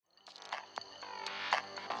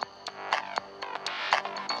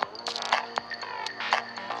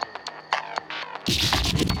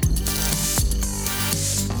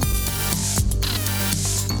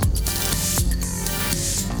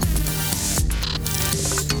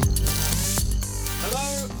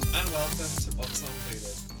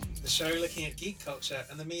show looking at geek culture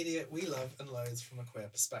and the media we love and loathe from a queer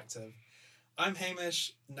perspective. I'm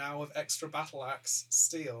Hamish, now with extra battle axe,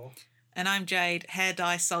 Steel. And I'm Jade, hair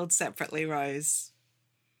dye sold separately, Rose.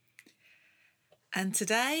 And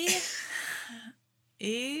today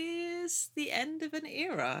is the end of an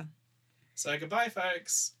era. So goodbye,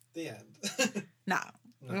 folks. The end. No,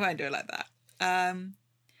 we won't do it like that.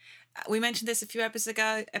 We mentioned this a few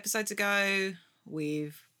episodes ago.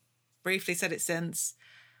 We've briefly said it since.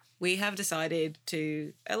 We have decided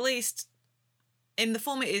to, at least in the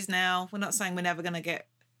form it is now, we're not saying we're never going to get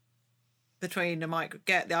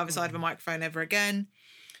the other side of a microphone ever again.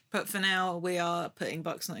 But for now, we are putting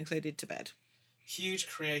Box Not Included to bed. Huge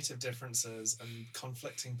creative differences and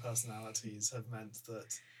conflicting personalities have meant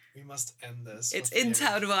that we must end this. It's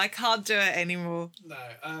intolerable. I can't do it anymore. No,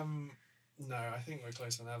 I think we're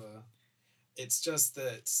closer than ever. It's just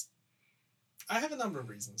that I have a number of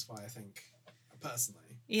reasons why I think,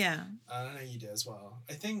 personally. Yeah. I know you do as well.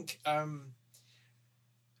 I think part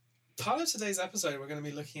of today's episode we're going to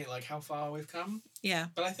be looking at like how far we've come. Yeah.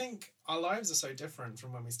 But I think our lives are so different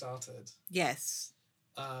from when we started. Yes.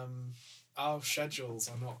 Our schedules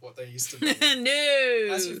are not what they used to be.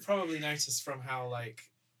 No. As you've probably noticed from how like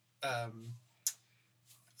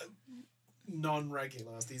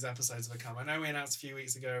non-regular these episodes have become. I know we announced a few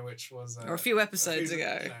weeks ago, which was or a few episodes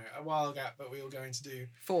ago, a while ago, but we were going to do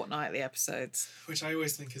fortnightly episodes, which I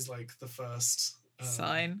always think is like the first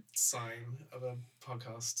sign of a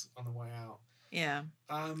podcast on the way out. Yeah.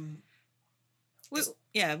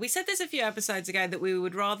 We said this a few episodes ago that we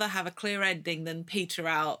would rather have a clear ending than peter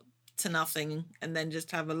out to nothing and then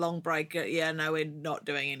just have a long break. Yeah, no, we're not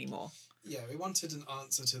doing anymore. Yeah, we wanted an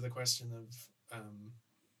answer to the question of,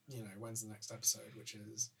 when's the next episode, which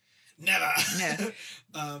is never. Yeah.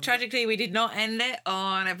 Tragically, we did not end it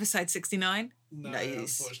on episode 69. No,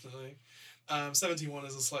 unfortunately. 71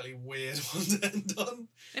 is a slightly weird one to end on.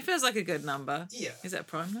 It feels like a good number. Yeah. Is it a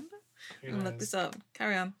prime number? I'll look this up.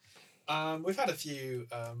 Carry on. We've had a few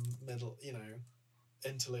middle,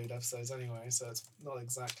 interlude episodes anyway, so it's not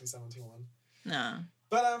exactly 71. No.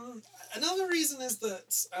 But another reason is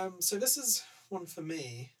that so this is one for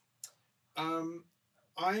me.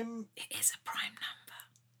 It is a prime number.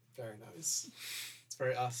 Very nice. It's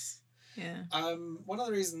very us. Yeah. One of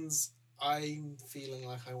the reasons I'm feeling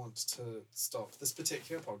like I want to stop this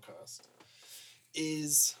particular podcast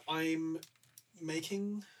is I'm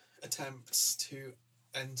making attempts to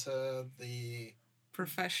enter the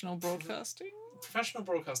professional broadcasting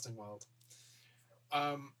world.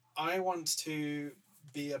 I want to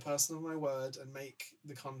be a person of my word and make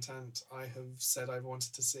the content I have said I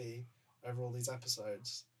wanted to see over all these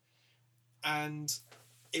episodes. And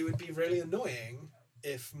it would be really annoying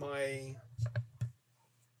if my...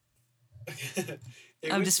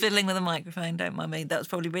 I'm just fiddling with the microphone, don't mind me. That was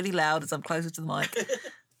probably really loud as I'm closer to the mic.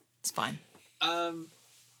 It's fine. I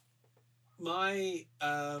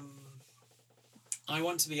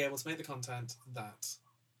want to be able to make the content that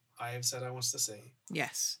I have said I wanted to see.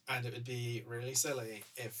 Yes. And it would be really silly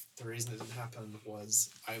if the reason it didn't happen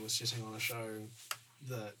was I was shitting on a show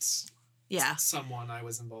that someone I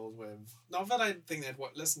was involved with. Not that I think they'd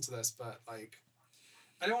listen to this, but like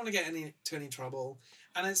I don't want to get into any trouble.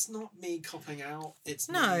 And it's not me copping out. It's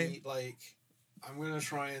me like I'm going to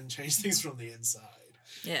try and change things from the inside.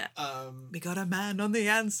 Yeah. We got a man on the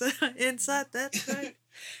inside that show.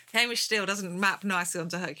 Hamish Steele doesn't map nicely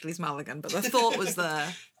onto Hercules Mulligan, but the thought was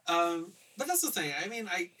there. But that's the thing. I mean,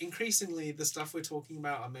 increasingly the stuff we're talking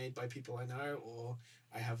about are made by people I know or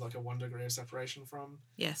I have like a 1 degree of separation from.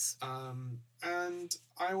 Yes. And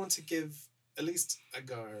I want to give at least a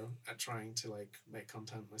go at trying to like make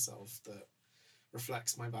content myself that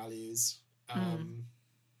reflects my values. And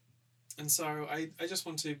so I just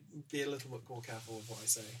want to be a little bit more careful of what I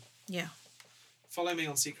say. Yeah. Follow me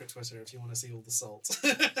on secret Twitter if you want to see all the salt.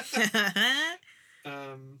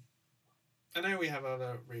 I know we have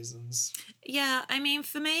other reasons. Yeah, I mean,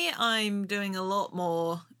 for me, I'm doing a lot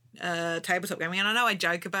more tabletop gaming, and I know I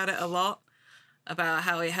joke about it a lot, about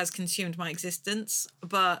how it has consumed my existence,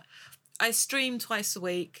 but I stream twice a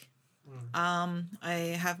week.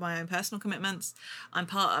 I have my own personal commitments. I'm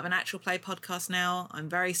part of an actual play podcast now. I'm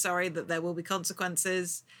very sorry that there will be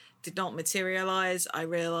consequences. Did not materialise. I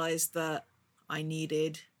realised that I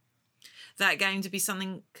needed that game to be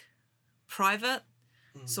something private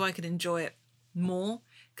so I could enjoy it more.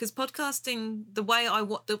 Because podcasting, the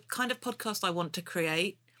kind of podcast I want to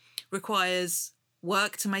create requires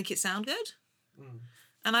work to make it sound good.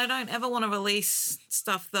 And I don't ever want to release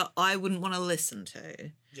stuff that I wouldn't want to listen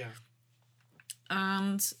to. Yeah.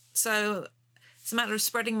 And so it's a matter of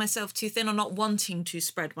spreading myself too thin or not wanting to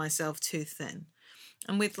spread myself too thin.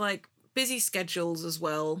 And with like busy schedules as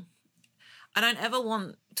well, I don't ever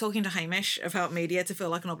want talking to Hamish about media to feel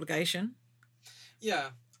like an obligation. Yeah.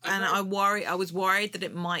 I was worried that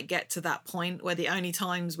it might get to that point where the only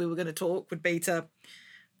times we were going to talk would be to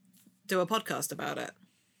do a podcast about it.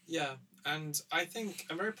 Yeah. And I think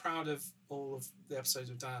I'm very proud of all of the episodes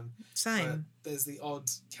we've done. Same. But there's the odd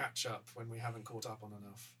catch up when we haven't caught up on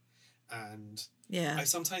enough. And I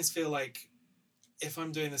sometimes feel like if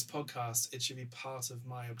I'm doing this podcast, it should be part of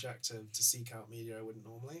my objective to seek out media I wouldn't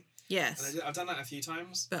normally. Yes. And I've done that a few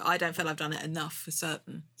times. But I don't feel I've done it enough for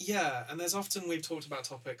certain. Yeah, and there's often we've talked about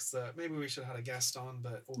topics that maybe we should have had a guest on,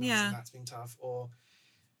 but organising that's been tough. Or,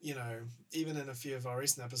 you know, even in a few of our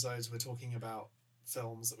recent episodes, we're talking about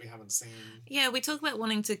films that we haven't seen. Yeah, we talk about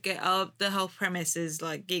wanting to get the whole premise is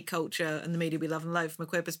like geek culture and the media we love and loathe from a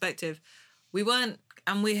queer perspective. We weren't,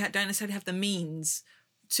 and we don't necessarily have the means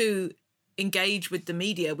to engage with the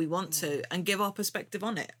media we want to and give our perspective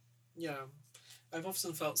on it. Yeah. I've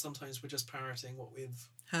often felt sometimes we're just parroting what we've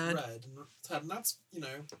read and that's, you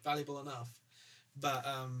know, valuable enough. But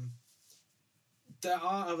there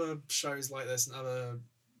are other shows like this and other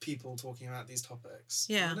people talking about these topics.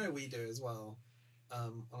 Yeah. And I know we do as well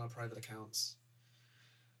on our private accounts.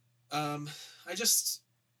 And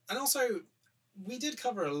also, we did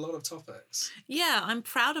cover a lot of topics. Yeah, I'm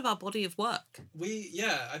proud of our body of work.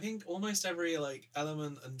 I think almost every like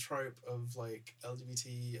element and trope of like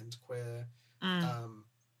LGBT and queer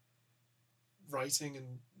writing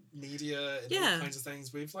and media and all kinds of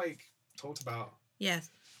things we've like talked about. Yes.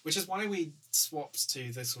 Which is why we swapped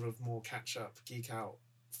to this sort of more catch up, geek out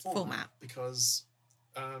format. Because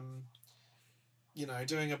you know,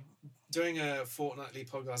 doing a fortnightly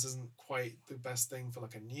podcast isn't quite the best thing for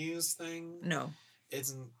like a news thing. No.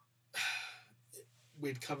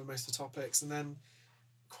 We'd cover most of the topics, and then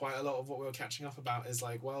quite a lot of what we were catching up about is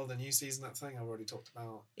like, well, the new season, that thing I've already talked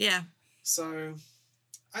about. Yeah. So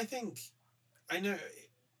I know,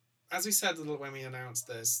 as we said when we announced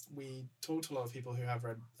this, we talked to a lot of people who have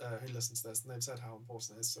read, who listened to this, and they've said how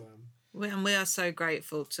important it is to them. We are so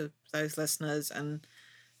grateful to those listeners and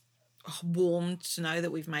warmed to know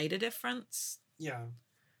that we've made a difference. Yeah.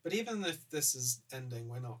 But even if this is ending,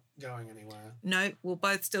 we're not going anywhere. No, we'll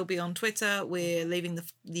both still be on Twitter. We're leaving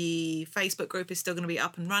the Facebook group is still going to be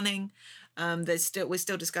up and running. We're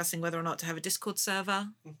still discussing whether or not to have a Discord server.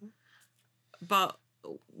 Mm-hmm. But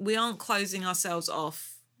we aren't closing ourselves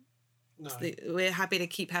off. No. We're happy to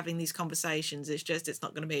keep having these conversations. It's just it's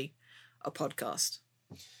not going to be a podcast.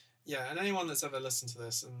 Yeah, and anyone that's ever listened to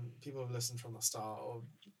this, and people have listened from the start, or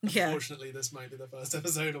unfortunately this might be the first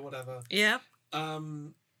episode or whatever. Yeah.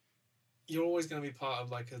 You're always going to be part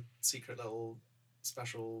of like a secret little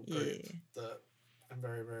special group that I'm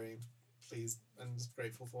very, very pleased and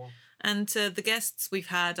grateful for. And to the guests we've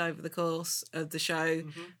had over the course of the show,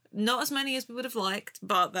 not as many as we would have liked,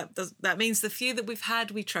 but that means the few that we've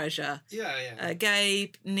had we treasure. Yeah.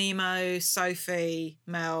 Gabe, Nemo, Sophie,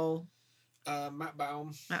 Mel. Matt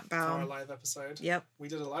Baum. For our live episode. Yep. We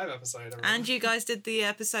did a live episode. Everyone. And you guys did the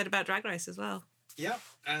episode about Drag Race as well. Yep.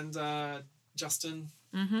 And Justin.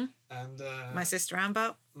 Mm-hmm. And my sister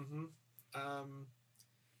Amber. Mm-hmm. There are other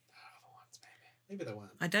ones, maybe there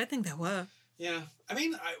weren't. I don't think there were. Yeah. I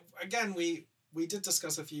mean, we did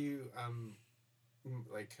discuss a few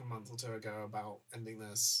like a month or two ago about ending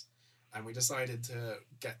this, and we decided to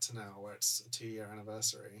get to now where it's a 2-year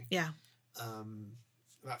anniversary. Yeah.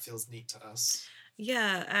 That feels neat to us.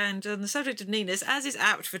 Yeah, and on the subject of neatness, as is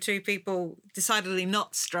apt for two people decidedly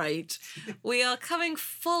not straight, we are coming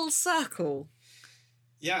full circle.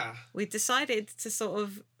 Yeah. We decided to sort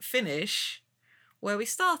of finish where we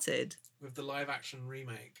started. With the live action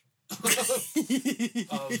remake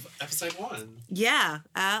of episode 1. Yeah,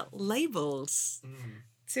 labels.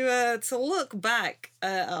 To look back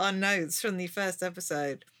at our notes from the first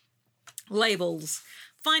episode. Labels.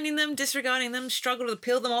 Finding them, disregarding them, struggle to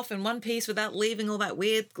peel them off in one piece without leaving all that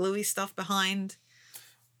weird gluey stuff behind.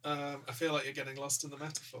 I feel like you're getting lost in the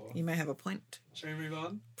metaphor. You may have a point. Shall we move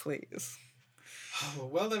on? Please. Oh,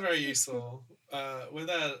 well, they're very useful. Where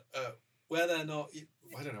they're not,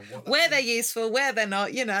 I don't know what. Where they're useful, where they're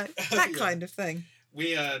not, you know, that kind of thing.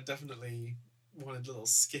 We definitely wanted little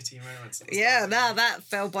skitty moments. That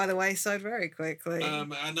fell by the wayside very quickly. Our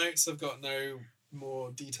notes have got no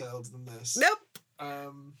more detailed than this. Nope.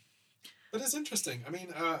 But it's interesting. I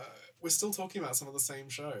mean, we're still talking about some of the same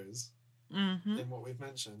shows in what we've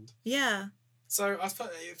mentioned. Yeah. So, for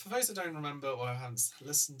those that don't remember or haven't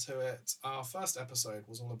listened to it, our first episode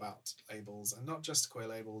was all about labels, and not just queer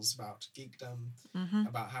labels, about geekdom,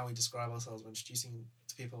 about how we describe ourselves when introducing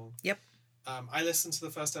to people. Yep. I listened to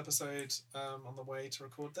the first episode on the way to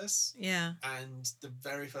record this. Yeah. And the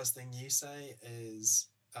very first thing you say is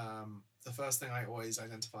the first thing I always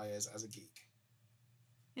identify as a geek.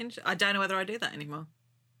 I don't know whether I do that anymore.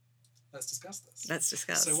 Let's discuss this. Let's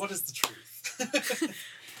discuss. So what is the truth?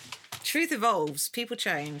 Truth evolves. People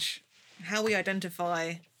change. How we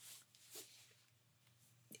identify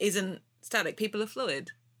isn't static. People are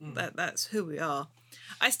fluid. That's who we are.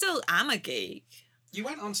 I still am a geek. You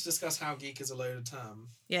went on to discuss how geek is a loaded term.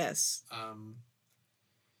 Yes.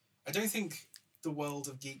 I don't think the world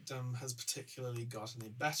of geekdom has particularly got any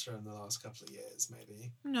better in the last couple of years,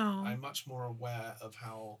 maybe. No. I'm much more aware of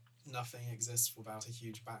how nothing exists without a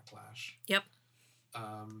huge backlash. Yep.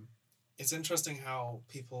 It's interesting how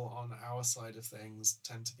people on our side of things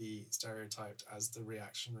tend to be stereotyped as the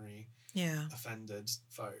reactionary, offended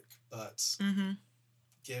folk, but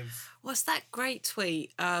What's that great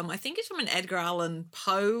tweet? I think it's from an Edgar Allan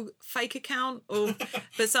Poe fake account,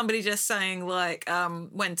 but somebody just saying like,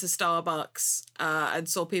 went to Starbucks and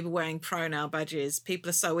saw people wearing pronoun badges. People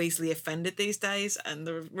are so easily offended these days, and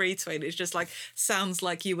the retweet is just like, sounds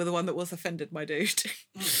like you were the one that was offended, my dude.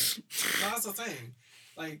 That's the thing,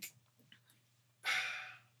 like,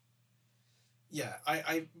 yeah,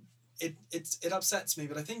 It upsets me,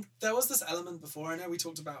 but I think there was this element before. I know we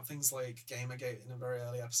talked about things like Gamergate in a very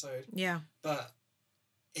early episode. Yeah. But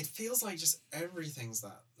it feels like just everything's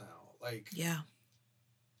that now. Like, yeah.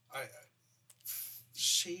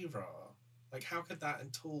 She-Ra. Like, how could that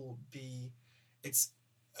at all be... It's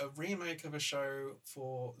a remake of a show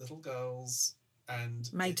for little girls and...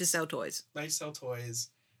 Made to sell toys. Made to sell toys.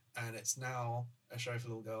 And it's now a show for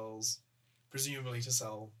little girls, presumably to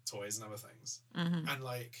sell toys and other things. Mm-hmm. And,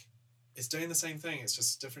 like... It's doing the same thing, it's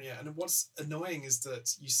just different, yeah. And what's annoying is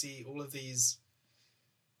that you see all of these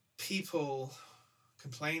people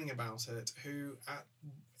complaining about it who,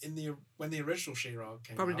 when the original She-Ra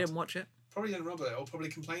came probably out... didn't watch it. Probably didn't remember it, or probably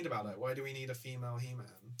complained about it. Why do we need a female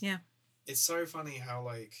He-Man? Yeah. It's so funny how,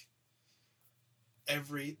 like,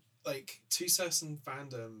 to certain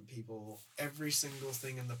fandom people, every single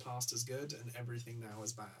thing in the past is good and everything now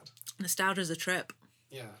is bad. Nostalgia's a trip.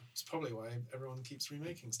 Yeah, it's probably why everyone keeps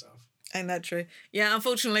remaking stuff. Ain't that true? Yeah,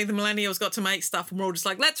 unfortunately, the millennials got to make stuff and we're all just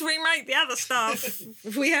like, let's remake the other stuff.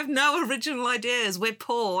 We have no original ideas. We're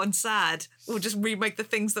poor and sad. We'll just remake the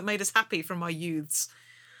things that made us happy from our youths.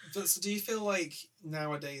 But so do you feel like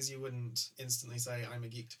nowadays you wouldn't instantly say, I'm a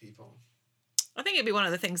geek to people? I think it'd be one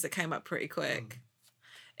of the things that came up pretty quick.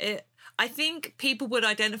 I think people would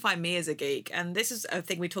identify me as a geek, and this is a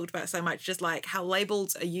thing we talked about so much, just like how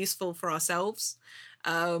labels are useful for ourselves.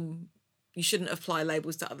 You shouldn't apply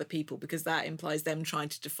labels to other people because that implies them trying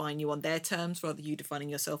to define you on their terms rather than you defining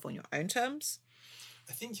yourself on your own terms.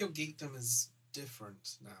 I think your geekdom is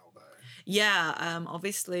different now, though. Yeah,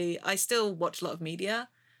 obviously, I still watch a lot of media,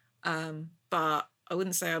 but I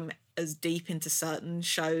wouldn't say I'm as deep into certain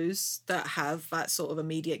shows that have that sort of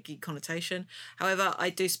immediate geek connotation. However, I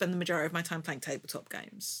do spend the majority of my time playing tabletop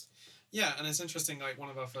games. Yeah, and it's interesting, like, one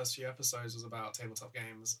of our first few episodes was about tabletop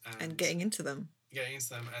games. And getting into them.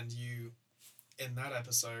 And you, in that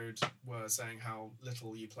episode, were saying how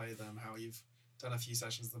little you play them, how you've done a few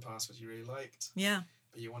sessions in the past which you really liked. Yeah.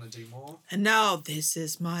 But you want to do more. And now this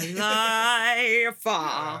is my life.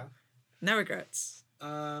 Yeah. No regrets.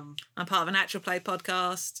 I'm part of an actual play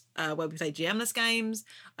podcast where we play GMless games.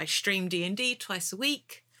 I stream D&D twice a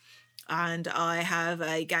week. And I have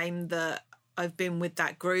a game that I've been with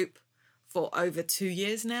that group for over 2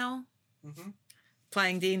 years now. Mm-hmm.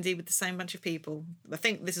 Playing D&D with the same bunch of people. I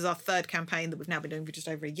think this is our third campaign that we've now been doing for just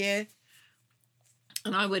over a year.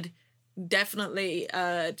 And I would definitely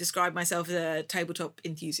describe myself as a tabletop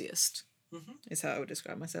enthusiast. Mm-hmm. Is how I would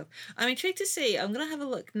describe myself. I'm intrigued to see. I'm going to have a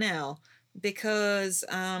look now because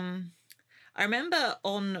I remember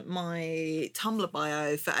on my Tumblr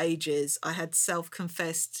bio for ages, I had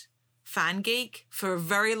self-confessed fan geek for a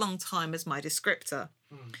very long time as my descriptor.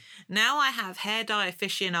 Now I have hair dye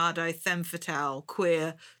aficionado, femme fatale,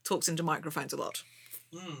 queer, talks into microphones a lot.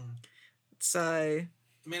 So...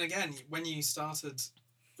 I mean, again, when you started...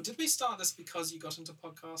 Did we start this because you got into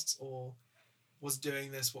podcasts, or was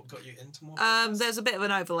doing this what got you into more podcasts? There's a bit of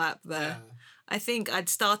an overlap there. Yeah. I think I'd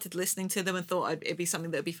started listening to them and thought it'd be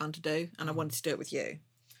something that would be fun to do, and I wanted to do it with you.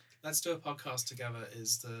 Let's Do a Podcast Together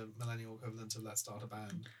is the millennial equivalent of Let's Start a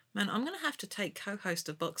Band. Man, I'm going to have to take co-host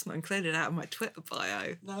of Box Not Included out of my Twitter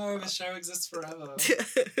bio. No, the show exists forever.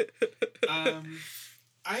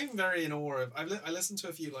 I'm very in awe of... I listened to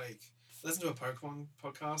a few, like... I listened to a Pokemon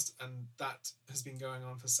podcast, and that has been going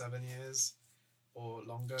on for 7 years or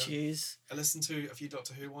longer. Jeez. I listened to a few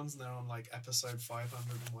Doctor Who ones, and they're on, like, episode 500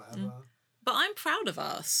 and whatever. But I'm proud of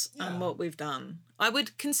us and what we've done. I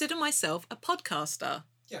would consider myself a podcaster.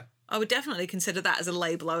 Yeah. I would definitely consider that as a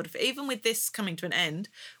label. Even with this coming to an end,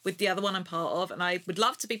 with the other one I'm part of, and I would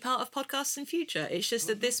love to be part of podcasts in future. It's just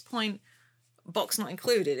at this point, Box Not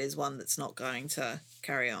Included is one that's not going to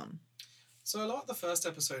carry on. So a lot of the first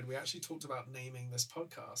episode, we actually talked about naming this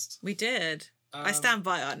podcast. We did. I stand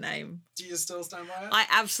by our name. Do you still stand by it? I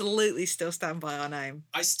absolutely still stand by our name.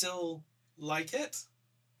 I still like it.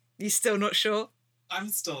 You still not sure? I'm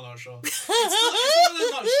still not sure. It's not that I'm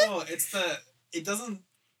not sure. It's that it doesn't...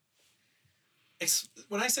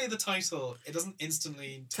 when I say the title, it doesn't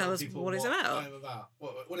instantly tell us people what it's about. I'm about.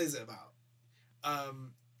 What is it about?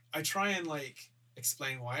 I try and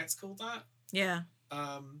explain why it's called that. Yeah.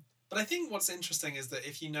 But I think what's interesting is that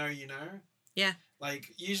if you know, you know. Yeah.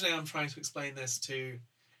 Usually I'm trying to explain this to,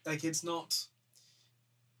 it's not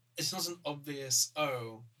an obvious,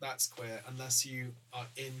 oh, that's queer, unless you are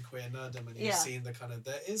in queer nerdom and you've seen the kind of,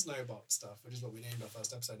 there is no box stuff, which is what we named our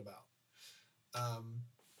first episode about.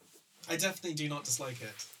 I definitely do not dislike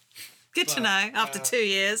it. Good to know, after 2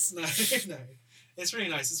 years. No. It's really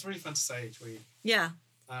nice. It's really fun to say each week. Yeah.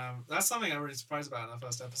 That's something I'm really surprised about in our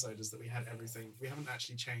first episode, is that we had everything. We haven't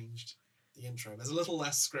actually changed the intro. There's a little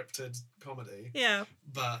less scripted comedy. Yeah.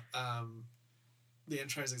 But the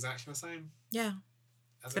intro is exactly the same. Yeah.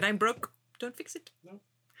 If it ain't broke, don't fix it. No.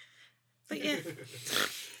 But yeah.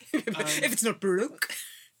 If it's not broke.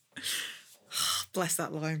 Bless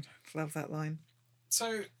that line. Love that line.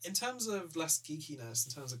 So, in terms of less geekiness,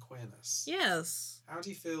 in terms of queerness... Yes. How do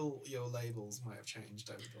you feel your labels might have changed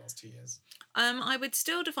over the last 2 years? I would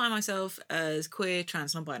still define myself as queer,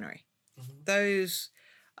 trans, non-binary. Mm-hmm. Those...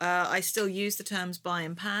 I still use the terms bi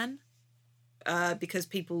and pan because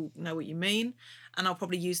people know what you mean, and I'll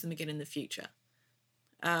probably use them again in the future.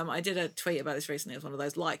 I did a tweet about this recently. It was one of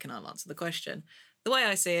those and I'll answer the question. The way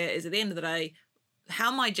I see it is, at the end of the day,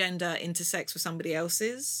 how my gender intersects with somebody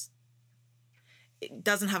else's, it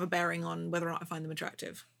doesn't have a bearing on whether or not I find them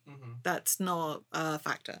attractive. Mm-hmm. That's not a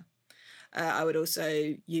factor. I would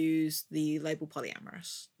also use the label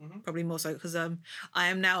polyamorous, probably more so because I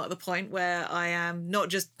am now at the point where I am not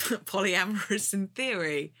just polyamorous in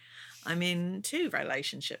theory. I'm in 2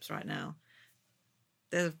 relationships right now.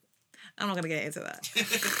 I'm not going to get into that.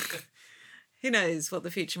 Who knows what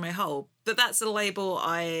the future may hold? But that's the label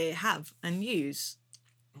I have and use.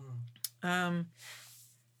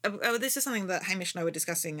 This is something that Hamish and I were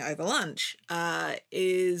discussing over lunch,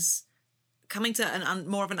 is coming to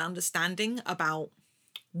more of an understanding about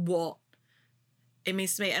what it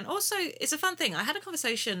means to me. And also, it's a fun thing. I had a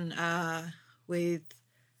conversation with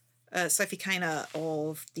Sophie Kainer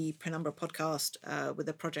of the Penumbra podcast with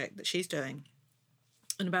a project that she's doing,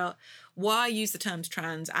 and about why I use the terms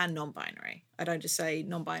trans and non-binary. I don't just say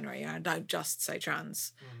non-binary, and I don't just say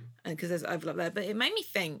trans, because there's overlap there. But it made me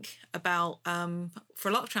think about, for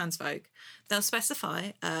a lot of trans folk, they'll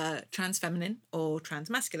specify trans feminine or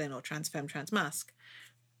trans masculine or trans femme, trans masc.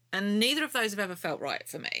 And neither of those have ever felt right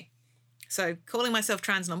for me. So calling myself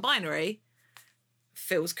trans non-binary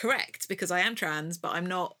feels correct because I am trans, but I'm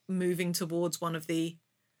not moving towards one of the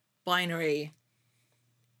binary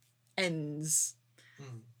ends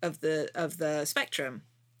of the spectrum.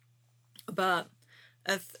 But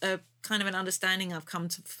a kind of an understanding I've come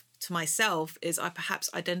to myself is I perhaps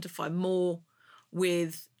identify more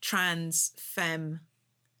with trans femme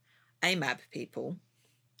AMAB people.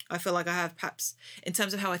 I feel like I have perhaps, in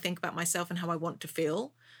terms of how I think about myself and how I want to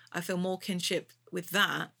feel, I feel more kinship with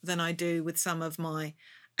that than I do with some of my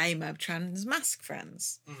AMAB trans masc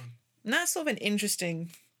friends. And that's sort of an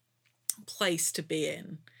interesting place to be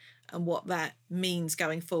in, and what that means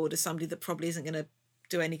going forward as somebody that probably isn't going to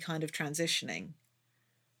do any kind of transitioning.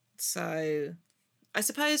 So I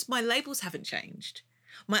suppose my labels haven't changed.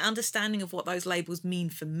 My understanding of what those labels mean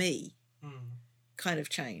for me kind of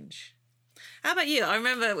change. How about you? I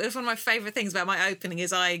remember it was one of my favourite things about my opening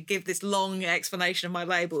is I give this long explanation of my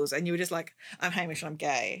labels and you were just like, I'm Hamish and I'm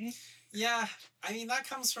gay. Yeah, I mean, that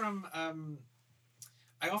comes from...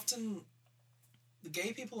 the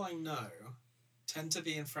gay people I know tend to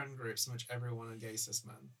be in friend groups in which everyone are gay cis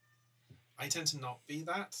men. I tend to not be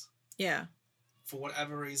that. Yeah. For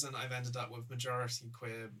whatever reason, I've ended up with majority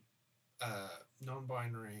queer,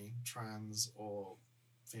 non-binary, trans, or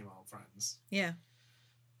female friends. Yeah.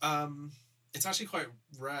 It's actually quite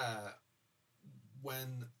rare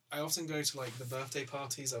when I often go to like the birthday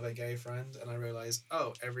parties of a gay friend and I realise,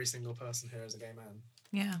 oh, every single person here is a gay man.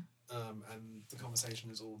 Yeah. And the conversation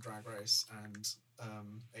is all Drag Race and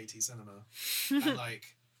 80s cinema. And like,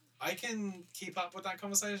 I can keep up with that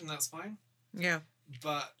conversation, that's fine. Yeah.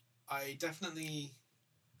 But I definitely,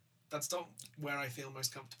 that's not where I feel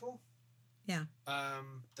most comfortable. Yeah.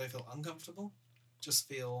 Don't feel uncomfortable. Just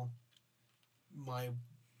feel my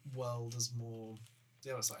world is more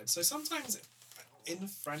the other side. So sometimes in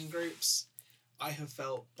friend groups, I have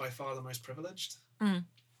felt by far the most privileged. Mm.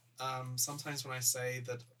 Sometimes when I say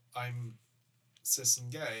that I'm cis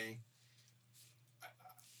and gay,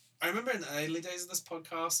 I remember in the early days of this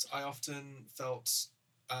podcast, I often felt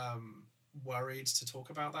worried to talk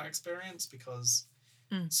about that experience because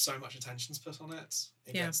so much attention's put on it.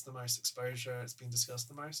 It gets the most exposure. It's been discussed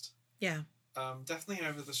the most. Yeah. Definitely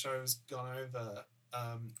over the show's gone over.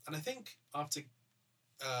 And I think after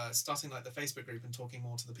starting like the Facebook group and talking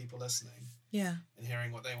more to the people listening. Yeah. And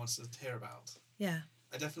hearing what they wanted to hear about. Yeah.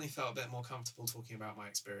 I definitely felt a bit more comfortable talking about my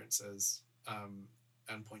experiences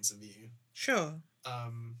and points of view. Sure.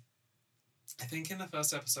 I think in the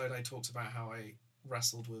first episode I talked about how I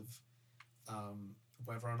wrestled with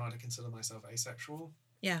whether or not I consider myself asexual.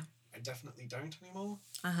 Yeah. I definitely don't anymore.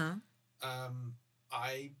 Uh-huh.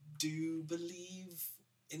 I do believe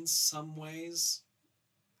in some ways.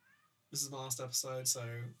 This is my last episode, so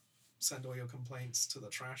send all your complaints to the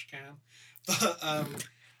trash can. But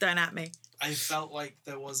don't at me. I felt like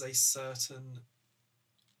there was a certain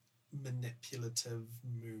manipulative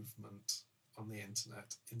movement on the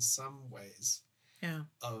internet in some ways. Yeah.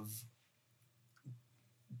 Of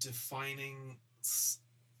defining. This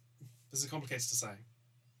is complicated to say.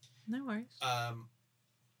 No worries.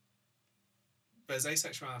 There's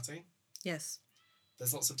asexuality. Yes.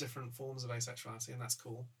 There's lots of different forms of asexuality, and that's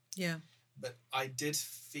cool. Yeah. But I did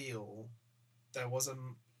feel there was a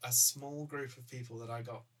small group of people that I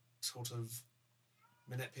got sort of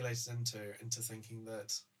manipulated into thinking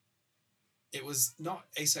that it was not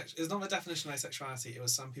it was not the definition of asexuality, it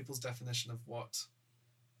was some people's definition of what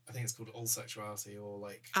I think it's called allsexuality or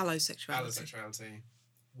like allosexuality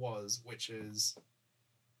was, which is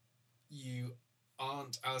you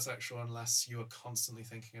aren't allosexual unless you are constantly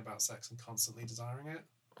thinking about sex and constantly desiring it.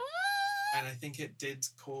 And I think it did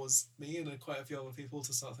cause me and quite a few other people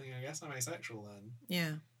to start thinking, I guess I'm asexual then.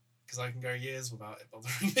 Yeah. Because I can go years without it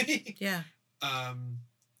bothering me. Yeah. And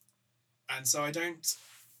so I think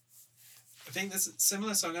this is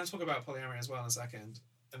similar, so I'm going to talk about polyamory as well in a second.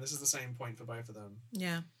 And this is the same point for both of them.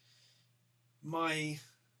 Yeah.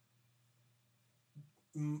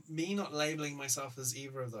 Me not labelling myself as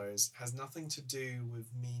either of those has nothing to do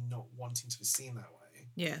with me not wanting to be seen that way.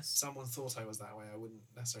 Yes. If someone thought I was that way, I wouldn't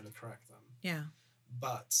necessarily correct them. Yeah.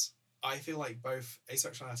 But I feel like both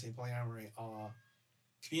asexuality and polyamory are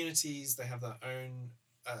communities. They have their own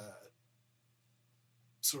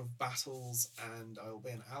sort of battles, and I will be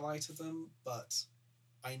an ally to them, but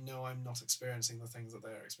I know I'm not experiencing the things that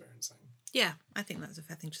they're experiencing. Yeah, I think that's a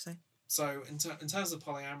fair thing to say. So in terms of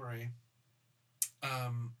polyamory, I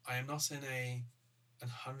am not in a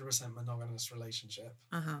 100% monogamous relationship.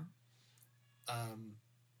 Uh-huh.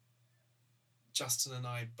 Justin and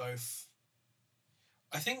I both.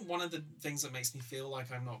 I think one of the things that makes me feel like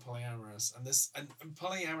I'm not polyamorous, and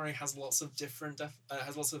polyamory has lots of different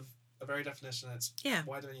has lots of a very definition. It's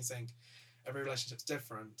wider than you think. Every relationship's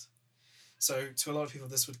different. So to a lot of people,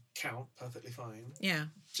 this would count perfectly fine. Yeah.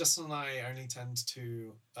 Justin and I only tend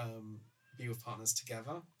to be with partners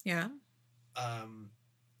together. Yeah.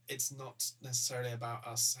 It's not necessarily about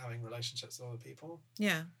us having relationships with other people.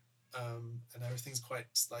 Yeah. And everything's quite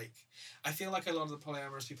like, I feel like a lot of the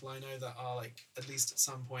polyamorous people I know that are like at least at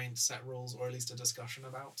some point set rules or at least a discussion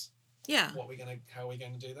about how we're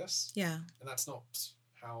gonna do this. Yeah. And that's not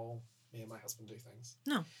how me and my husband do things.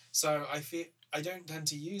 No. So I don't tend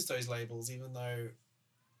to use those labels, even though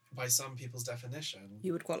by some people's definition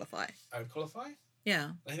you would qualify. I would qualify.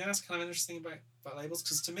 Yeah. I think that's kind of interesting about labels,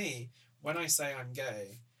 because to me, when I say I'm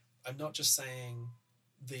gay, I'm not just saying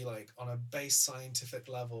the like on a base scientific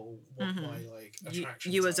level what my like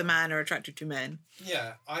attractions you as a man are attracted to men.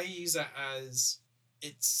 Yeah, I use it as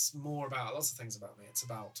it's more about lots of things about me. It's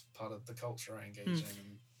about part of the culture I engage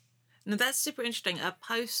in. Now that's super interesting. A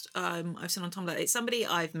post I've seen on Tumblr. It's somebody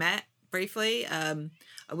I've met briefly. I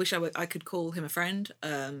wish I could call him a friend.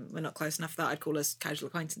 We're not close enough that I'd call us casual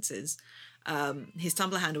acquaintances. His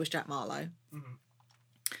Tumblr handle was Jack Marlowe. Mm-hmm.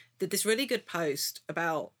 Did this really good post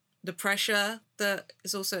about the pressure that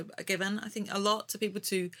is also given, I think, a lot to people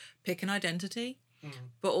to pick an identity,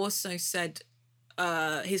 but also said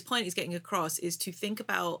his point he's getting across is to think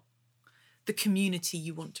about the community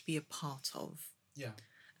you want to be a part of. Yeah.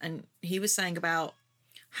 And he was saying about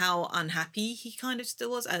how unhappy he kind of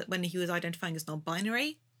still was when he was identifying as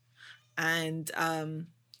non-binary, and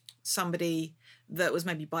somebody that was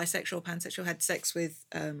maybe bisexual or pansexual had sex with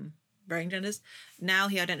varying genders. Now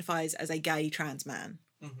he identifies as a gay trans man.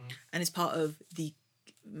 Mm-hmm. And is part of the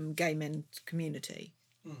gay men community.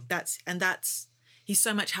 He's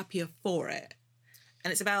so much happier for it.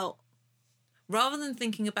 And it's about, rather than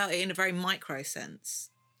thinking about it in a very micro sense,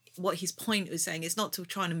 what his point was saying is not to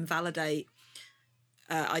try and invalidate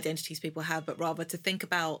identities people have, but rather to think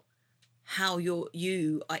about how you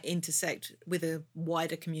intersect with a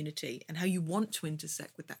wider community and how you want to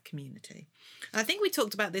intersect with that community. And I think we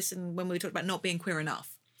talked about this when we talked about not being queer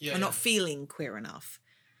enough or not feeling queer enough.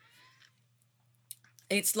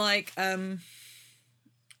 It's like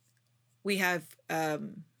we have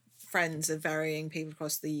friends of varying people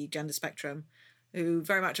across the gender spectrum who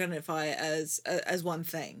very much identify as one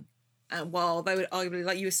thing. And while they would arguably,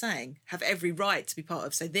 like you were saying, have every right to be part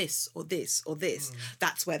of, say, this or this or this,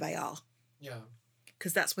 that's where they are. Yeah.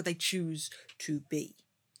 Because that's where they choose to be.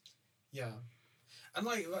 Yeah. And,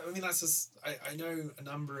 like, I mean, that's just... I know a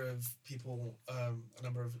number of people, a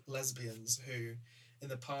number of lesbians who in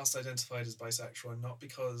the past identified as bisexual, and not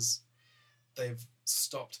because they've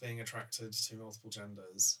stopped being attracted to multiple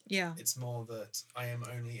genders. Yeah. It's more that I am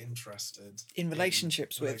only interested in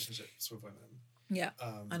relationships with women. Yeah.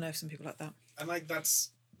 I know some people like that. And, like, that's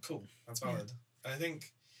cool. That's valid. Yeah.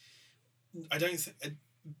 I don't think...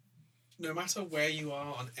 No matter where you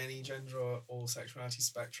are on any gender or sexuality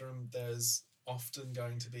spectrum, there's often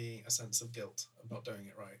going to be a sense of guilt of not doing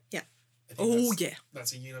it right. Yeah. Yeah.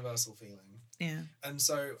 That's a universal feeling. Yeah. And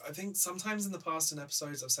so I think sometimes in the past in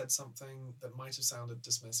episodes I've said something that might have sounded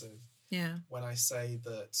dismissive. Yeah. When I say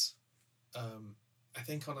that I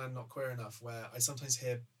think on I'm Not Queer Enough, where I sometimes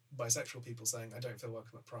hear bisexual people saying, I don't feel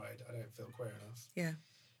welcome at Pride, I don't feel queer enough. Yeah.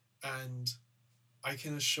 And I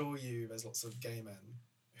can assure you there's lots of gay men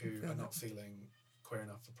who are not feeling queer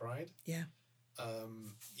enough for Pride. Yeah.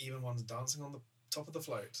 Even ones dancing on the top of the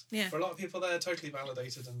float. Yeah. For a lot of people, they're totally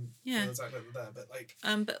validated and feel exactly like they're there. But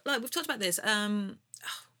like, we've talked about this. Hannah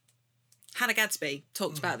Gadsby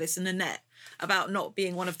talked about this in Annette, about not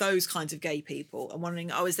being one of those kinds of gay people and wondering,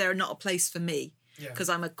 is there not a place for me? Because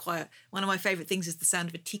I'm one of my favourite things is the sound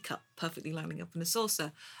of a teacup perfectly lining up in a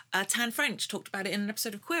saucer. Tan French talked about it in an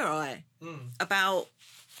episode of Queer Eye, about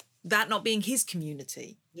that not being his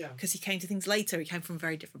community. Yeah. Because he came to things later. He came from a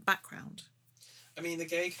very different background. I mean, the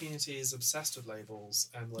gay community is obsessed with labels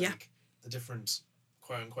and, like, the different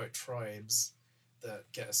quote-unquote tribes that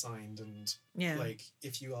get assigned, and, like,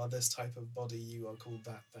 if you are this type of body, you are called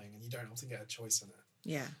that thing, and you don't often get a choice in it.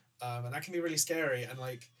 Yeah. And that can be really scary, and,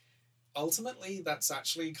 like, ultimately, that's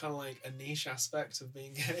actually kind of, like, a niche aspect of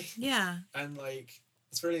being gay. Yeah. And, like,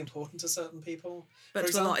 it's really important to certain people. But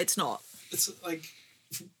to a lot, it's not. It's, like...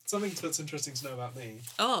 Something that's interesting to know about me.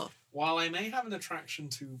 Oh. While I may have an attraction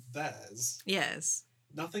to bears... Yes.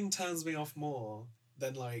 Nothing turns me off more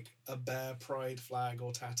than, like, a bear pride flag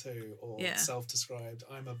or tattoo or self-described,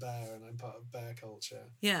 I'm a bear and I'm part of bear culture.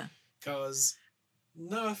 Yeah. Because,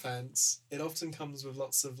 no offence, it often comes with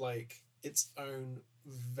lots of, like, its own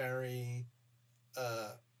very,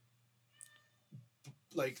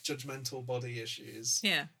 like, judgmental body issues.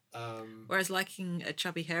 Yeah. Whereas liking a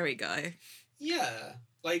chubby, hairy guy... Yeah,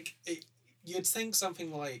 like, you'd think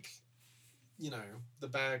something like, you know, the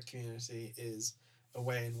bear community is a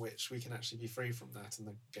way in which we can actually be free from that in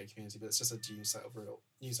the gay community, but it's just a new set of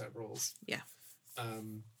rules. Yeah.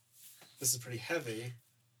 This is pretty heavy,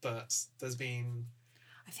 but there's been...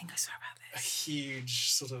 I think I saw about this. A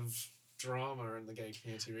huge sort of drama in the gay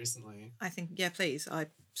community recently. I think, please. I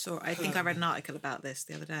think I read an article about this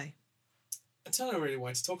the other day. I don't know really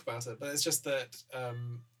why to talk about it, but it's just that...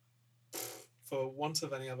 for want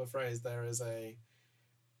of any other phrase, there is a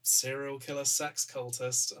serial killer sex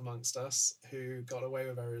cultist amongst us who got away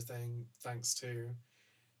with everything thanks to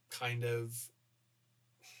kind of...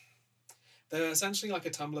 They're essentially like a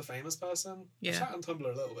Tumblr famous person. Yeah. I chat on Tumblr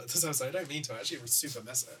a little bit, so I don't mean to. I actually super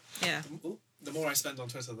miss it. Yeah. The more I spend on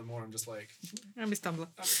Twitter, the more I'm just like... I miss Tumblr.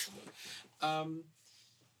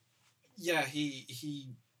 Yeah,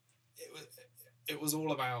 it was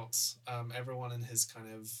all about everyone in his kind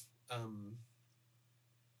of...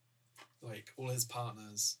 like, all his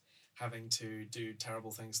partners having to do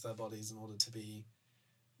terrible things to their bodies in order to be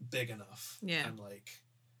big enough. Yeah. And, like,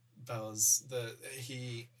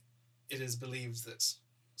 it is believed that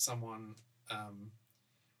someone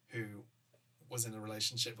who was in a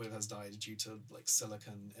relationship with has died due to, like,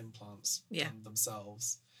 silicone implants on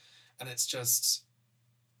themselves. And it's just...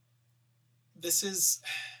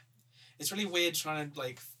 It's really weird trying to,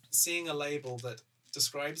 like, seeing a label that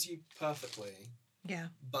describes you perfectly. Yeah.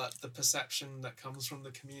 But the perception that comes from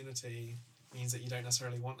the community means that you don't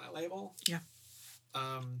necessarily want that label. Yeah.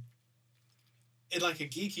 In, like, a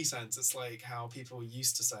geeky sense, it's like how people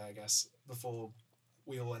used to say, I guess, before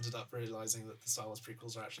we all ended up realising that the Star Wars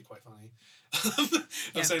prequels are actually quite funny.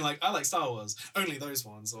 I'm saying, like, I like Star Wars, only those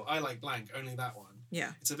ones, or I like blank, only that one.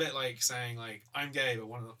 Yeah. It's a bit like saying, like, I'm gay, but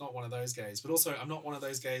not one of those gays. But also, I'm not one of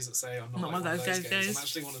those gays that say I'm not like one of those gays. I'm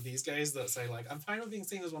actually one of these gays that say, like, I'm fine with being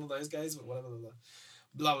seen as one of those gays, but whatever,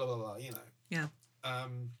 blah, blah, blah, blah, you know. Yeah.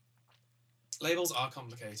 Labels are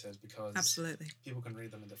complicated because absolutely people can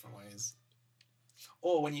read them in different ways.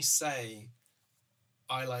 Or when you say,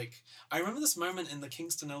 I remember this moment in the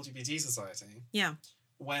Kingston LGBT Society. Yeah.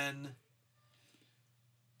 When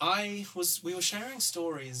we were sharing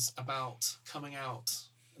stories about coming out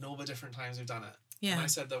and all the different times we've done it. Yeah. And I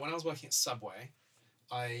said that when I was working at Subway,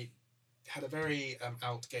 I had a very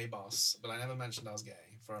out gay boss, but I never mentioned I was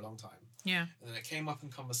gay for a long time. Yeah. And then it came up in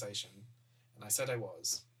conversation, and I said I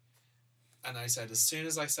was. And I said, as soon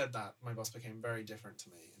as I said that, my boss became very different to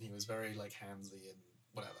me, and he was very, like, handsy and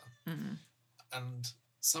whatever. Mm-hmm. And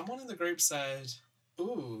someone in the group said,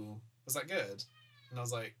 ooh, was that good? And I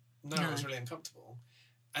was like, no, it was really uncomfortable.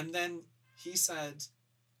 And then he said,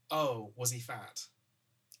 oh, was he fat?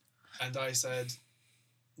 And I said,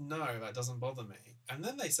 no, that doesn't bother me. And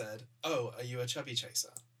then they said, oh, are you a chubby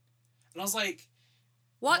chaser? And I was like,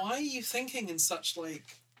 what? Why are you thinking in such, like,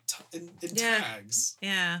 in tags?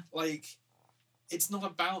 Yeah. Like, it's not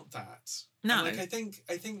about that. No. And, like,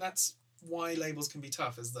 I think that's why labels can be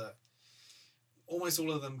tough, is that almost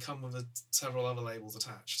all of them come with several other labels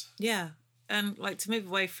attached. Yeah. And, like, to move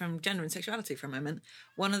away from gender and sexuality for a moment,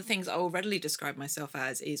 one of the things I will readily describe myself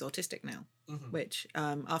as is autistic now, mm-hmm. which,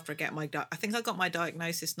 after I get I think I got my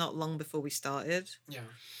diagnosis not long before we started. Yeah.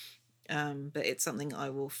 But it's something I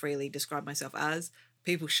will freely describe myself as.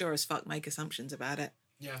 People sure as fuck make assumptions about it.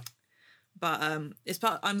 Yeah. But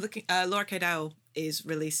I'm looking, Laura K. Dowell is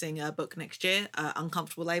releasing a book next year,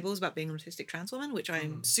 Uncomfortable Labels, about being an autistic trans woman, which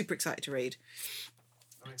I'm super excited to read.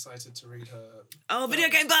 I'm excited to read her... Oh, video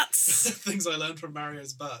game butts! Things I learned from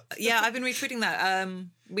Mario's butt. Yeah, I've been retweeting that.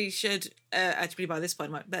 We should, actually by this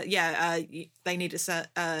point, but yeah, they need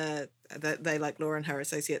they, like Laura and her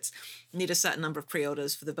associates, need a certain number of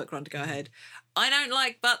pre-orders for the book run to go ahead. I don't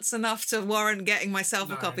like butts enough to warrant getting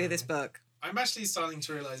myself a copy of this book. I'm actually starting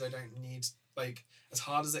to realise I don't need, like, as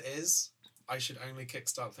hard as it is, I should only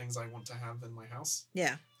kickstart things I want to have in my house.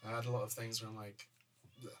 Yeah. I had a lot of things where I'm like...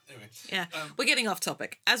 Anyway. Yeah, we're getting off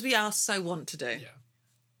topic, as we are so want to do. Yeah.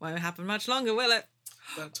 Won't happen much longer, will it?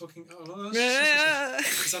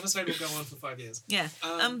 This episode will go on for 5 years. Yeah.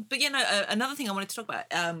 But another thing I wanted to talk about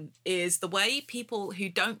is the way people who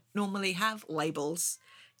don't normally have labels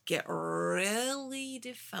get really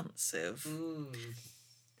defensive.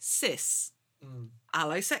 Cis,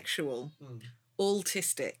 allosexual,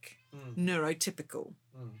 autistic, neurotypical,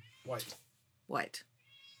 white,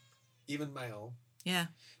 even male. Yeah.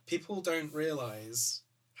 People don't realise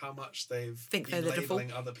how much they've been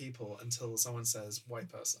labelling other people until someone says white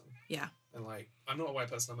person. Yeah. And, like, I'm not a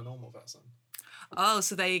white person, I'm a normal person. Oh,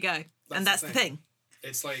 so there you go. That's the thing.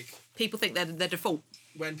 It's like... People think they're default.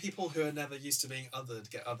 When people who are never used to being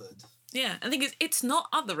othered get othered. Yeah. And the thing is, it's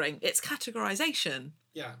not othering, it's categorisation.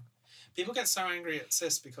 Yeah. People get so angry at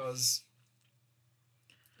cis because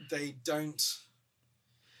they don't...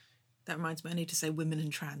 That reminds me, I need to say women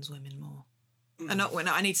and trans women more.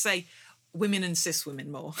 I need to say women and cis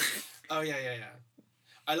women more. Oh, yeah.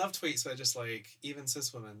 I love tweets where just, like, even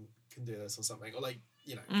cis women can do this or something. Or, like,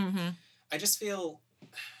 you know. Mm-hmm. I just feel...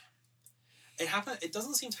 It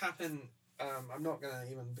doesn't seem to happen... I'm not going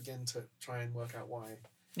to even begin to try and work out why.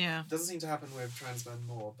 Yeah. It doesn't seem to happen with trans men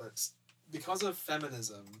more, but because of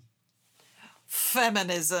feminism...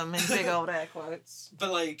 Feminism in big old air quotes.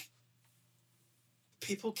 But, like,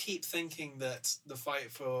 people keep thinking that the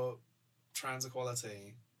fight for trans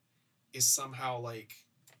equality is somehow, like,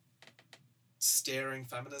 steering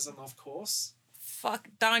feminism off course. Fuck,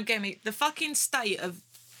 don't get me. The fucking state of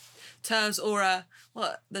terms, or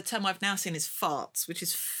the term I've now seen is farts, which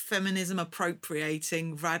is feminism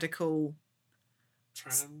appropriating radical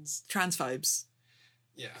transphobes.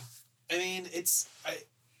 Yeah. I mean,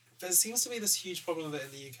 there seems to be this huge problem with it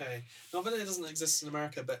in the UK. Not that it doesn't exist in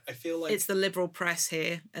America, but I feel like... It's the liberal press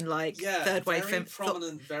here, and, like, third wave... very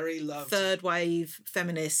prominent, very loved... Third wave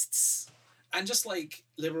feminists. And just, like,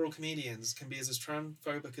 liberal comedians can be as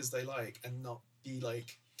transphobic as they like and not be,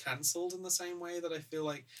 like, cancelled in the same way that I feel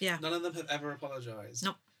like none of them have ever apologised.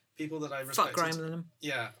 Nope. People that I respected... Fuck Graham Linehan.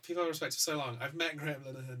 Yeah, people I respected for so long. I've met Graham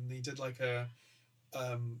Linehan, and he did, like, a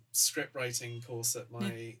script writing course at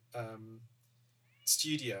my...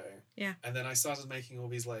 studio. Yeah. And then I started making all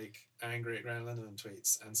these, like, angry at Graham Linehan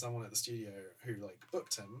tweets, and someone at the studio who, like,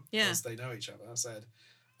 booked him, because they know each other, said,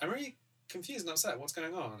 I'm really confused and upset, what's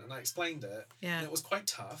going on? And I explained it. Yeah. And it was quite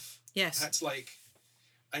tough. Yes. I had to, like,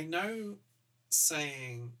 I know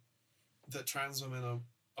saying that trans women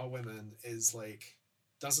are women is like,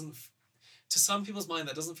 doesn't, to some people's mind,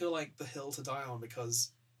 that doesn't feel like the hill to die on,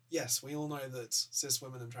 because yes, we all know that cis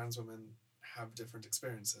women and trans women have different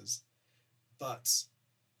experiences, but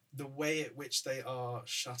the way at which they are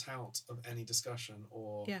shut out of any discussion,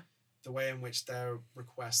 or the way in which their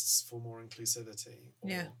requests for more inclusivity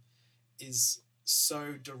is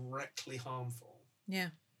so directly harmful. Yeah.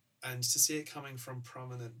 And to see it coming from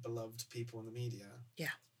prominent, beloved people in the media.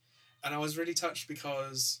 Yeah. And I was really touched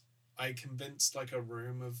because I convinced like a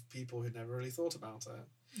room of people who'd never really thought about it.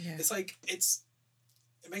 Yeah. It's like, it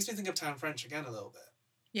makes me think of Town French again a little bit.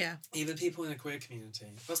 Yeah. Even people in a queer community.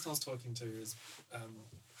 The person I was talking to is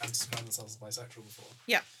had described themselves as bisexual before.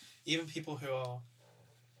 Yeah. Even people who are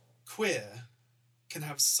queer can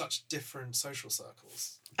have such different social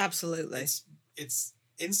circles. Absolutely. It's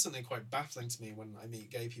instantly quite baffling to me when I meet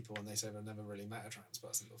gay people and they say they've never really met a trans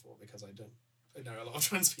person before, because I know a lot of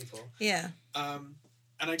trans people. Yeah. And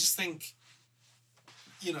I just think,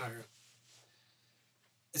 you know,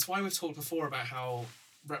 it's why we've talked before about how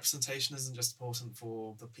representation isn't just important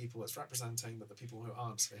for the people it's representing, but the people who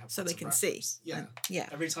aren't, so they can see. Yeah. Yeah.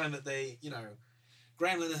 Every time that they, you know,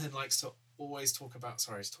 Graham Linehan likes to always talk about,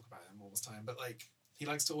 sorry to talk about him all this time, but like, he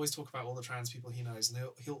likes to always talk about all the trans people he knows, and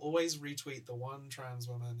he'll always retweet the one trans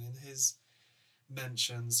woman in his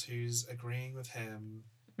mentions who's agreeing with him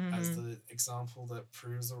as the example that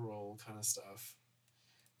proves the rule, kind of stuff.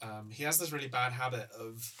 He has this really bad habit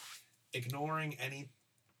of ignoring any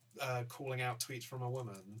calling out tweet from a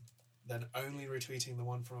woman, then only retweeting the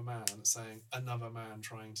one from a man saying another man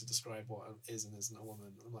trying to describe what is and isn't a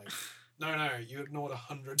woman. I'm like, no, you ignored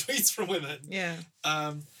 100 tweets from women. Yeah.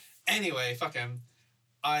 Anyway, fuck him.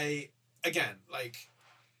 Again, like,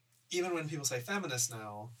 even when people say feminist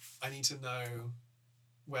now, I need to know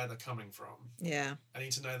where they're coming from. Yeah. I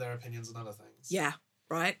need to know their opinions on other things. Yeah,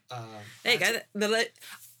 right. There you go.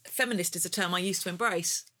 Feminist is a term I used to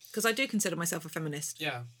embrace, because I do consider myself a feminist.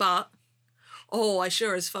 Yeah. But, I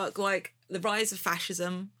sure as fuck, like, the rise of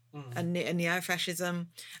fascism and neo-fascism. And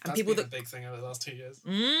That's been a big thing over the last 2 years.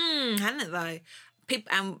 Hasn't it, though?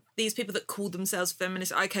 And these people that call themselves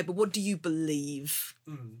feminists, okay, but what do you believe?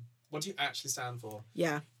 What do you actually stand for?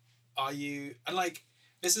 Yeah. Are you... And, like,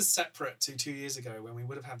 this is separate to 2 years ago when we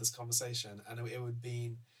would have had this conversation, and it would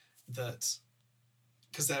be that...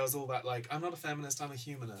 Because there was all that, like, I'm not a feminist, I'm a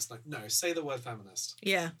humanist. Like, no, say the word feminist.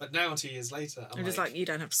 Yeah. But now, 2 years later, I'm just like, you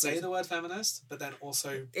don't have to say the word feminist, but then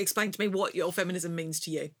also... Explain to me what your feminism means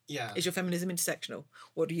to you. Yeah. Is your feminism intersectional?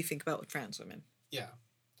 What do you think about trans women? Yeah.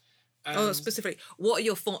 Specifically, what are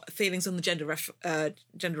your feelings on the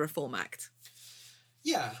Gender Reform Act?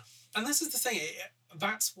 Yeah, and this is the thing.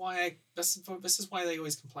 That's why this is why they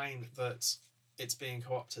always complain that it's being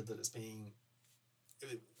co-opted, that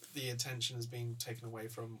the attention is being taken away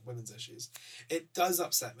from women's issues. It does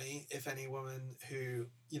upset me if any woman who,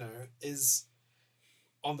 you know, is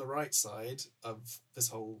on the right side of this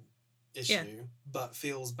whole issue, but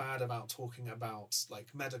feels bad about talking about like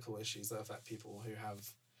medical issues that affect people who have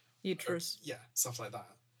uterus. Stuff like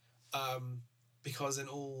that. Because in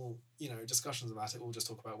all, you know, discussions about it, we'll just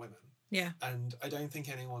talk about women. Yeah. And I don't think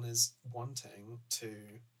anyone is wanting to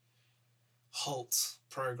halt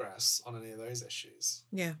progress on any of those issues.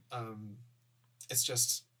 Yeah. It's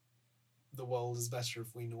just the world is better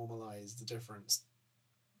if we normalise the difference,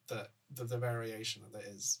 that the variation that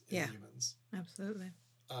there is in humans. Absolutely.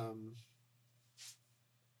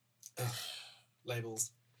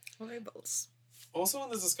 Labels. Labels. Also, in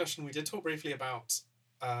this discussion, we did talk briefly about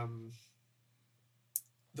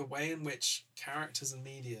the way in which characters in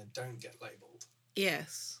media don't get labelled.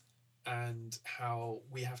 Yes. And how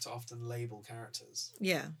we have to often label characters.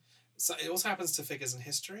 Yeah. So it also happens to figures in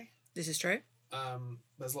history. This is true.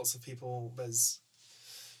 There's lots of people. There's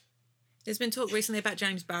been talk recently about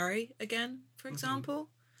James Barry again, for example.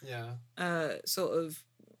 Yeah. Sort of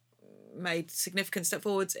made significant step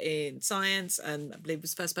forwards in science, and I believe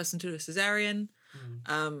was the first person to do a cesarean.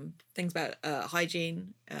 Things about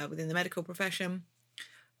hygiene within the medical profession.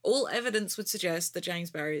 All evidence would suggest that James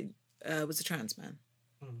Barry was a trans man.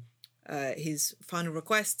 His final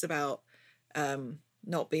requests about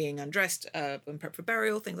not being undressed and prepped for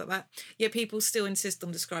burial, things like that. Yet people still insist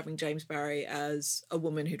on describing James Barry as a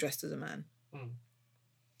woman who dressed as a man.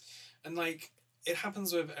 And, like, it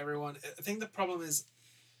happens with everyone. I think the problem is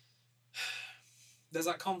there's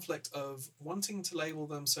that conflict of wanting to label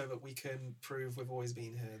them so that we can prove we've always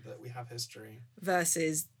been here, that we have history.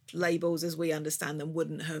 Versus labels as we understand them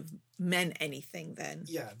wouldn't have meant anything then.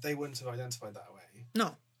 Yeah, they wouldn't have identified that way.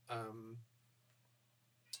 No.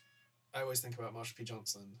 I always think about Marsha P.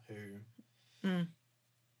 Johnson, who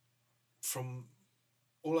from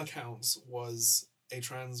all accounts, was a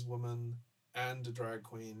trans woman and a drag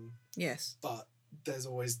queen. Yes. But there's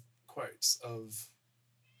always quotes of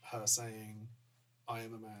her saying, "I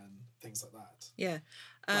am a man," things like that. Yeah.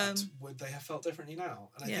 But would they have felt differently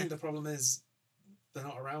now? And I think the problem is they're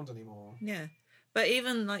not around anymore. Yeah. But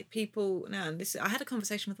even like people now, and I had a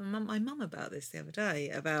conversation with my mum about this the other day,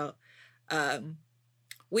 about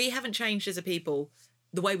we haven't changed as a people.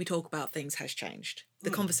 The way we talk about things has changed. The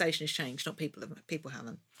conversation has changed, not people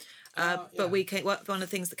haven't. But one of the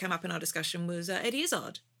things that came up in our discussion was Eddie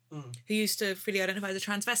Izzard, who used to freely identify as a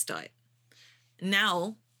transvestite.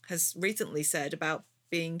 Now has recently said about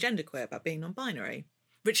being genderqueer, about being non-binary.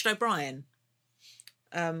 Richard O'Brien,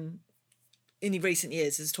 in recent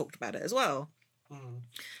years, has talked about it as well.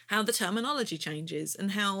 How the terminology changes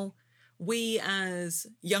and how we as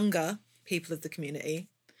younger people of the community,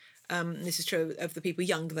 this is true of the people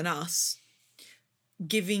younger than us,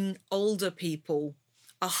 giving older people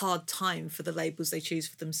a hard time for the labels they choose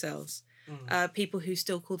for themselves. People who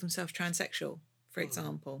still call themselves transsexual, for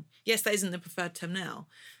example. Yes, that isn't the preferred term now.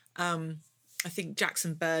 I think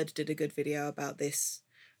Jackson Bird did a good video about this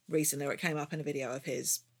recently, or it came up in a video of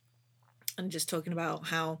his, and just talking about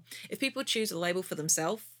how if people choose a label for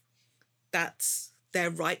themselves, that's their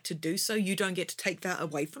right to do so. You don't get to take that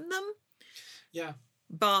away from them. Yeah.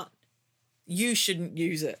 But you shouldn't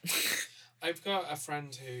use it. I've got a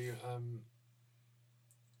friend who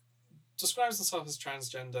describes himself as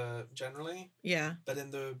transgender generally. Yeah. But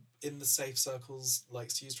in the safe circles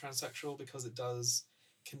likes to use transsexual because it does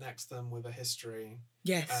connect them with a history.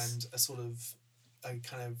 Yes. And a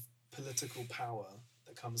kind of political power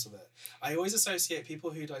that comes with it. I always associate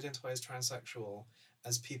people who identify as transsexual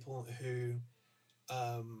as people who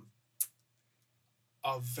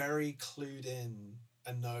are very clued in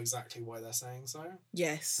and know exactly why they're saying so.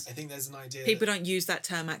 Yes. I think there's an idea people don't use that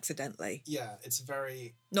term accidentally. Yeah, it's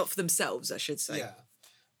very... Not for themselves, I should say.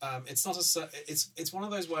 Yeah. It's not it's one of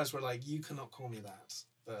those words where, like, you cannot call me that,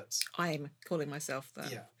 but... I'm calling myself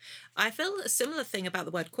that. Yeah. I feel a similar thing about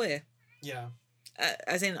the word queer. Yeah.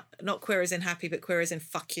 As in, not queer as in happy, but queer as in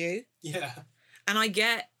fuck you. Yeah. And I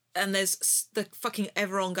get... And there's the fucking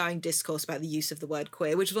ever-ongoing discourse about the use of the word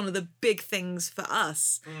queer, which is one of the big things for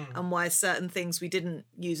us, and why certain things we didn't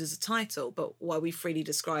use as a title, but why we freely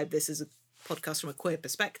describe this as a podcast from a queer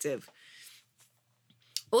perspective.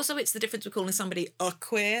 Also, it's the difference between calling somebody a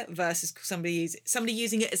queer versus somebody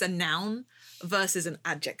using it as a noun versus an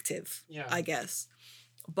adjective, I guess.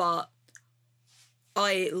 But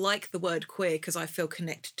I like the word queer because I feel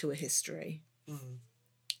connected to a history.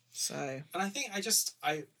 So... And I think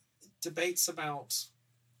debates about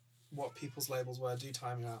what people's labels were do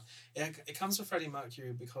time me out. It comes with Freddie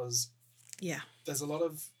Mercury because there's a lot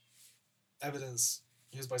of evidence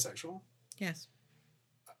he was bisexual. Yes.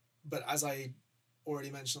 But as I already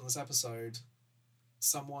mentioned on this episode,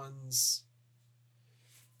 someone's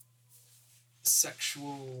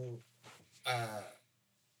sexual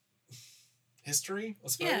history, I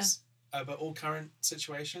suppose, but all current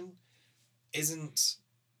situation isn't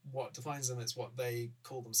what defines them. It's what they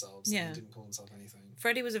call themselves. Yeah. They didn't call themselves anything.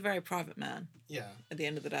 Freddie was a very private man. Yeah. At the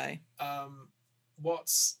end of the day. I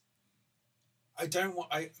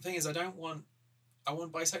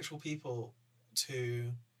want bisexual people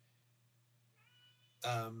to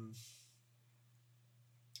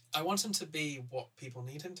I want him to be what people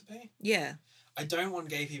need him to be. Yeah. I don't want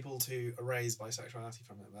gay people to erase bisexuality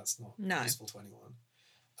from them. That's not useful to anyone.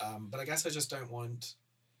 But I guess I just don't want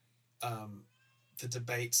the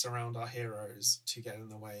debates around our heroes to get in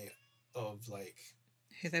the way of, like...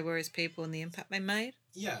 who they were as people and the impact they made?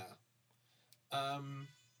 Yeah. I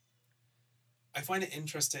find it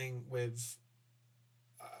interesting with...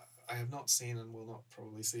 I have not seen and will not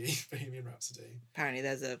probably see Bohemian Rhapsody. Apparently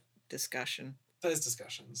there's a discussion. There's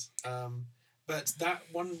discussions. But that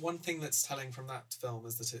one thing that's telling from that film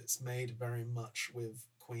is that it's made very much with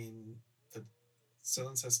Queen, that still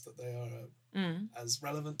insist that they are as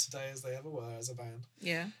relevant today as they ever were as a band.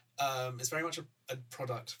 Yeah. It's very much a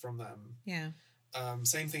product from them. Yeah.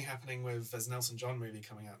 Same thing happening with, there's an Elton John movie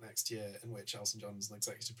coming out next year in which Elton John is an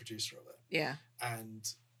executive producer of it. Yeah. And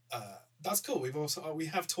that's cool. We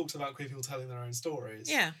have talked about queer people telling their own stories.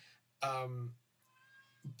 Yeah.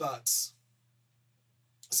 But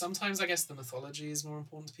sometimes I guess the mythology is more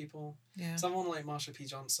important to people. Yeah. Someone like Marsha P.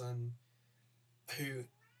 Johnson, who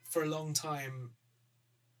for a long time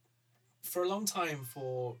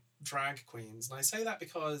for drag queens, and I say that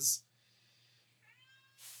because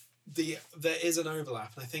there is an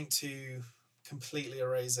overlap, and I think to completely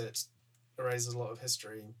erase it erases a lot of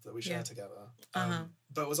history that we share together.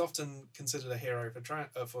 But was often considered a hero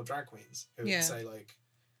for drag queens who would say, like,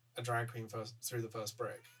 a drag queen through the first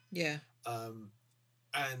brick. Yeah.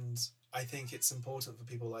 And I think it's important for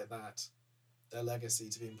people like that, their legacy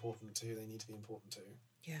to be important to who they need to be important to.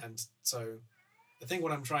 Yeah. And so I think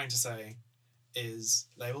what I'm trying to say is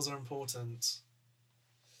labels are important.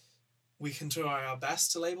 We can try our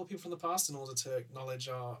best to label people from the past in order to acknowledge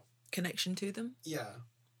our connection to them. Yeah.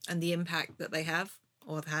 And the impact that they have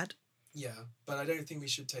or have had. Yeah, but I don't think we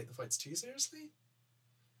should take the fights too seriously.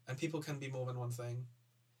 And people can be more than one thing.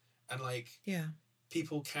 And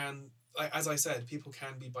people can, as I said, people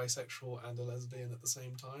can be bisexual and a lesbian at the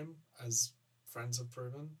same time, as friends have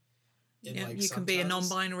proven. You can be a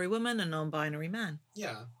non-binary woman, a non-binary man.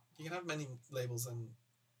 Yeah, you can have many labels than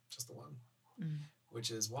just the one. Which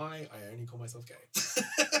is why I only call myself gay.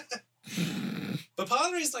 But part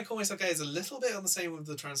of the reason I call myself gay is a little bit on the same with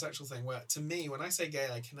the transsexual thing, where to me, when I say gay,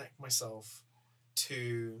 I connect myself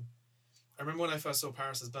to... I remember when I first saw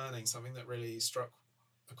Paris is Burning, something that really struck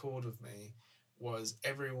a chord with me was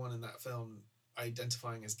everyone in that film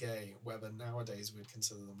identifying as gay, whether nowadays we'd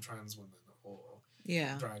consider them trans women or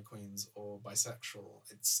drag queens or bisexual.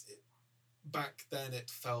 Back then it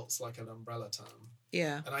felt like an umbrella term.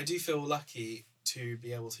 Yeah. And I do feel lucky to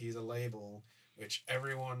be able to use a label which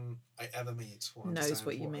everyone I ever meet will knows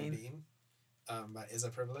what you mean. That is a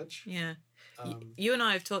privilege. Yeah. You and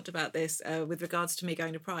I have talked about this with regards to me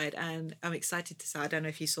going to Pride, and I'm excited to say, I don't know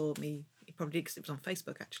if you saw me, you probably did because it was on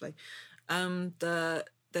Facebook actually,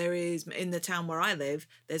 there is, in the town where I live,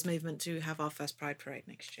 there's movement to have our first Pride Parade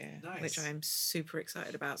next year, which I'm super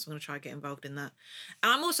excited about, so I'm going to try and get involved in that.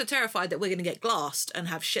 And I'm also terrified that we're going to get glassed and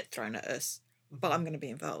have shit thrown at us, but I'm going to be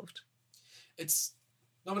involved. It's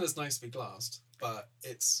not that it's nice to be glassed, but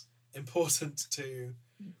it's important to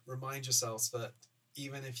remind yourselves that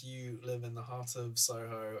even if you live in the heart of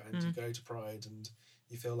Soho and you go to Pride and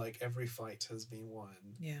you feel like every fight has been won,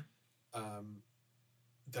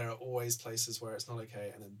 there are always places where it's not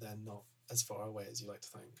okay, and they're not as far away as you like to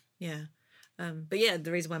think. Yeah. But yeah,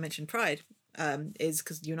 the reason why I mentioned Pride is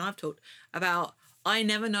because you and I have talked about I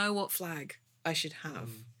never know what flag I should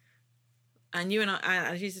have. And you and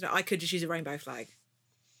I could just use a rainbow flag.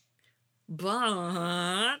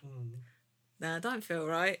 But that don't feel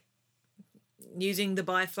right. Using the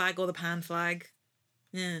bi flag or the pan flag.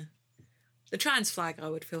 Yeah. The trans flag I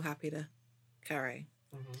would feel happy to carry.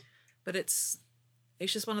 But it's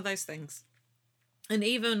just one of those things. And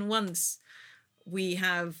even once we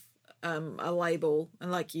have a label,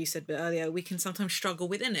 and like you said earlier, we can sometimes struggle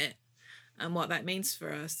within it and what that means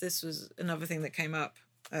for us. This was another thing that came up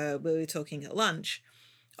when we were talking at lunch.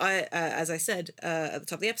 As I said at the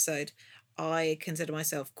top of the episode, I consider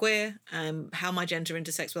myself queer, and how my gender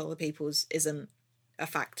intersects with other people's isn't a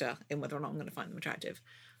factor in whether or not I'm going to find them attractive.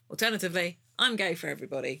 Alternatively, I'm gay for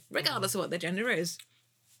everybody, regardless of what their gender is.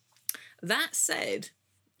 That said,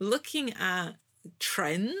 looking at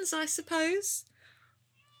trends, I suppose,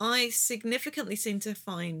 I significantly seem to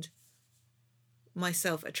find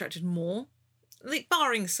myself attracted more, like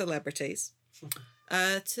barring celebrities,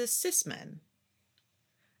 to cis men.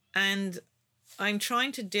 And I'm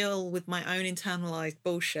trying to deal with my own internalized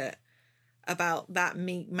bullshit about that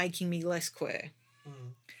making me less queer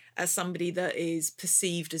as somebody that is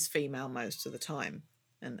perceived as female most of the time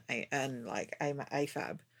and like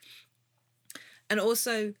AFAB. And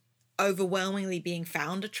also overwhelmingly being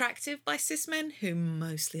found attractive by cis men who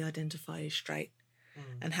mostly identify as straight,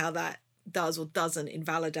 and how that does or doesn't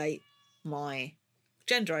invalidate my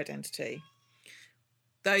gender identity.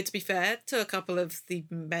 Though, to be fair, to a couple of the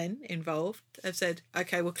men involved have said,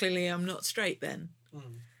 okay, well, clearly I'm not straight then,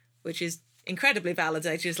 which is incredibly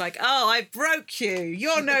validating. It's like, oh, I broke you.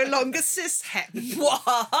 You're no longer cishet.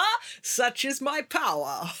 Such is my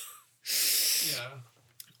power. Yeah.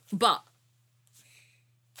 But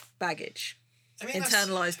baggage. I mean,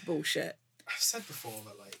 internalized bullshit. I've said before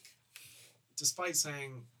that, like, despite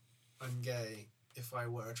saying I'm gay, if I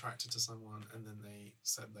were attracted to someone and then they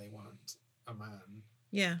said they weren't a man,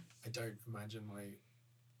 I don't imagine my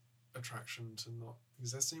attraction to not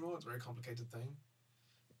exist anymore. It's a very complicated thing.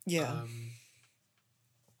 Yeah.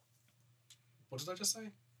 What did I just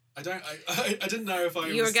say? I didn't know if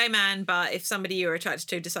You're a gay man, but if somebody you were attracted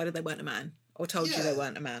to decided they weren't a man or told you they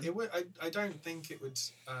weren't a man. It would. I don't think it would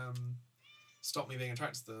stop me being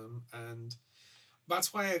attracted to them, and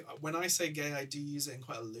that's why when I say gay, I do use it in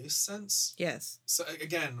quite a loose sense. Yes. So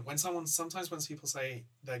again, sometimes when people say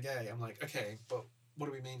they're gay, I'm like, okay, but what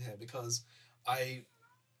do we mean here? Because I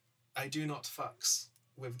do not fucks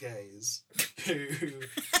with gays who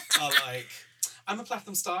are like, I'm a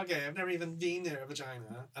platinum star gay, I've never even been near a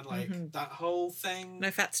vagina, and like that whole thing.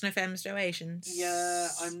 No fats, no femmes, no Asians. Yeah,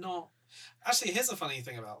 I'm not. Actually, here's a funny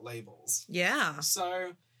thing about labels. Yeah.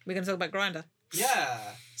 So We're going to talk about Grindr. Yeah.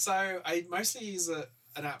 So I mostly use an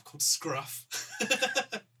app called Scruff.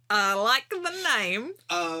 I like the name.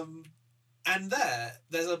 And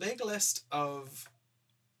there's a big list of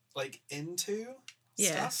like into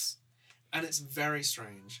stuff. And it's very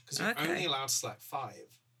strange because you're only allowed to select 5.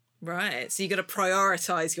 Right. So you got to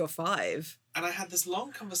prioritise your 5. And I had this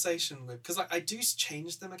long conversation with... Because I do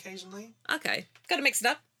change them occasionally. Okay. Got to mix it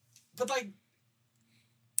up. But, like...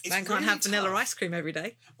 Man can't have vanilla ice cream every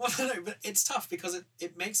day. Well, no, but it's tough because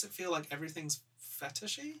it makes it feel like everything's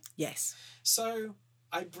fetishy. Yes. So,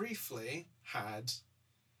 I briefly had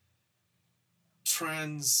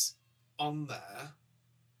trans on there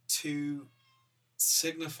to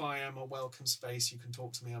signify I'm a welcome space, you can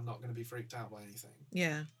talk to me, I'm not going to be freaked out by anything.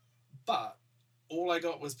 Yeah. But all I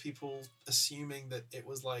got was people assuming that it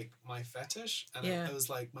was like my fetish and it was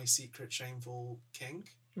like my secret shameful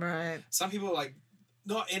kink. Right. Some people like,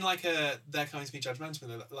 not in like they're coming to be judgmental,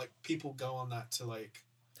 they're like people go on that to like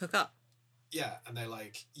hook up. Yeah, and they're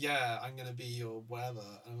like, yeah, I'm going to be your whatever.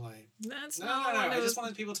 And I'm like, that's no. I just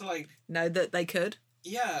wanted people to like... know that they could.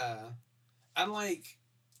 Yeah. And like,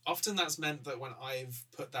 often that's meant that when I've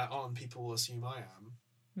put that on, people will assume I am.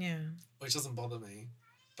 Yeah. Which doesn't bother me.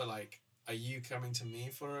 But like, are you coming to me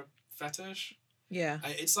for a fetish? Yeah.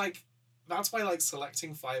 It's like, that's why like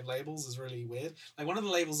selecting 5 labels is really weird. Like one of the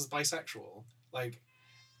labels is bisexual. Like,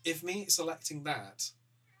 if me selecting that...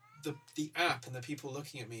 The app and the people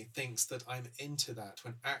looking at me thinks that I'm into that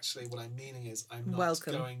when actually what I'm meaning is I'm not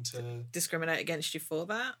going to discriminate against you for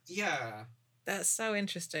that. Yeah, that's so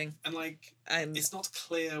interesting. And like, it's not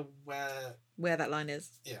clear where that line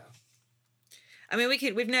is. Yeah, I mean, we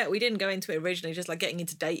didn't go into it originally, just like getting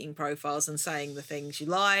into dating profiles and saying the things you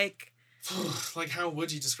like. Like, how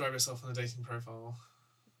would you describe yourself on a dating profile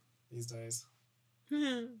these days?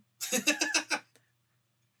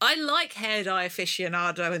 I like hair dye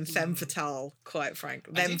aficionado and femme fatale, quite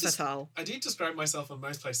frankly. I do describe myself in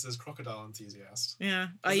most places as crocodile enthusiast. Yeah,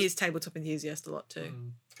 I use tabletop enthusiast a lot too.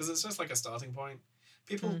 Because it's just like a starting point.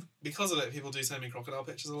 People, because of it, people do send me crocodile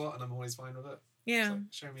pictures a lot, and I'm always fine with it. Yeah. Like,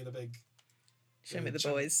 show me the big... Show me the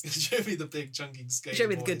boys. Show me the big chunky scaly Show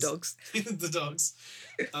me boys. the good dogs. The dogs.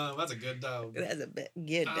 That's a good dog. That's a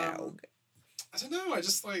good dog. I don't know, I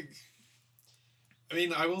just like... I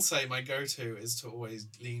mean, I will say my go-to is to always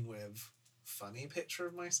lean with funny picture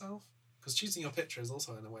of myself. Because choosing your picture is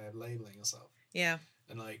also in a way of labelling yourself. Yeah.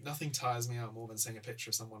 And, like, nothing tires me out more than seeing a picture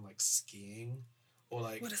of someone, like, skiing. Or,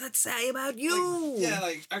 like... What does that say about you? Like, yeah,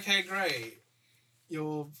 like, okay, great.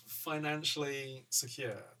 You're financially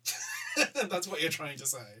secure. That's what you're trying to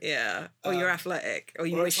say. Yeah. Or you're athletic. Or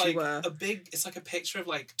you wish like you were. It's like a picture of,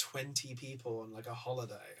 like, 20 people on, like, a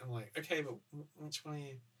holiday. I'm like, okay, but which one are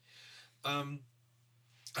you?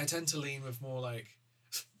 I tend to lean with more like,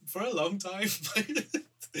 for a long time,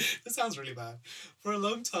 this sounds really bad. For a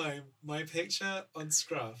long time, my picture on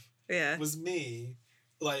Scruff was me,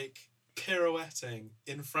 like, pirouetting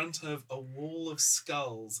in front of a wall of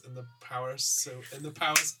skulls in the Paris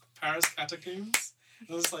catacombs.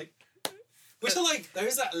 I was like, which are like,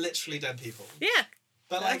 those are literally dead people. Yeah.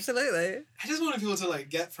 But like, absolutely. I just wanted people to like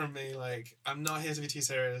get from me, like, I'm not here to be too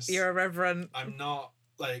serious. You're irreverent. I'm not.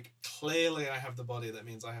 Like, clearly I have the body that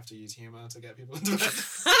means I have to use humour to get people into it.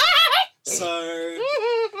 So,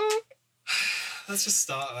 let's just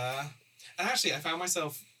start there. And actually, I found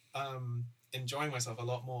myself enjoying myself a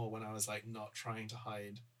lot more when I was, like, not trying to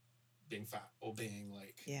hide being fat or being,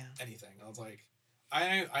 like, anything. I was like,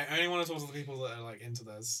 I only want to talk to the people that are, like, into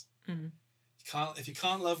this. Mm-hmm. If you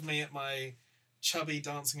can't love me at my chubby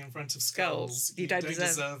dancing in front of skulls, you don't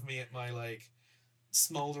deserve me at my, like,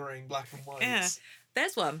 smouldering black and white. Yeah.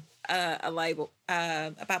 There's one, a label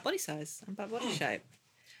about body size and about body shape.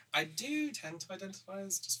 I do tend to identify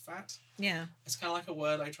as just fat. Yeah. It's kind of like a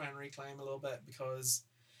word I try and reclaim a little bit because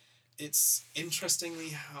it's interesting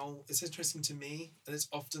to me, and it's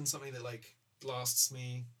often something that like blasts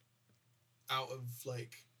me out of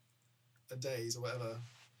like a daze or whatever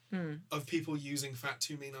of people using fat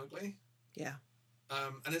to mean ugly. Yeah.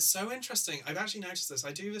 And it's so interesting. I've actually noticed this.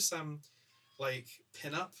 I do this like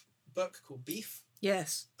pin-up book called Beef.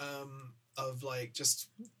 Yes. Of like just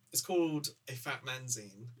it's called A Fat Man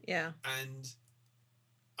Zine. Yeah. And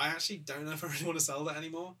I actually don't know if I really want to sell that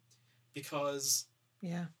anymore because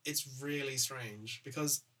it's really strange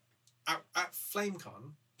because at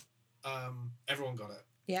FlameCon, everyone got it.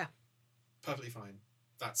 Yeah. Perfectly fine.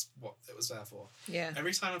 That's what it was there for. Yeah.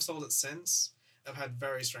 Every time I've sold it since, I've had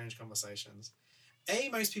very strange conversations.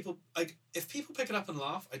 Most people, like, if people pick it up and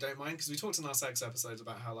laugh, I don't mind, because we talked in our sex episodes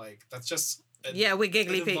about how, like, that's just... we're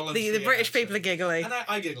giggly people. The British people are giggly. And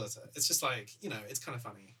I giggle at it. It's just like, you know, it's kind of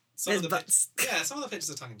funny. some There's of butts. some of the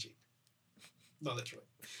pictures are tongue in cheek, not literally.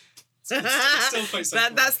 It's still quite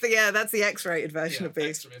simple. That's the X-rated version of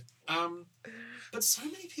beef. But so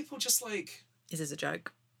many people just like. Is this a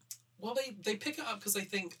joke? Well, they pick it up because they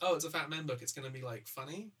think, oh, it's a Fat Men book. It's going to be like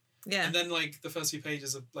funny. Yeah. And then like the first few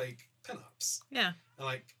pages are like pin-ups. Yeah. And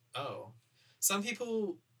like, oh, some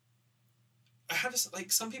people.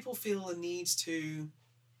 Some people feel a need to.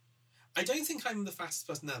 I don't think I'm the fattest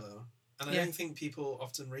person ever. And I don't think people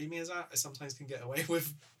often read me as that. I sometimes can get away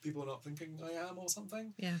with people not thinking I am or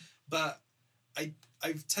something. Yeah. But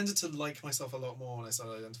I've tended to like myself a lot more when I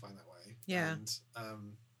started identifying that way. Yeah. And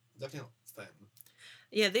definitely not thin.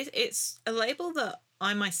 Yeah, it's a label that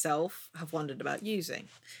I myself have wondered about using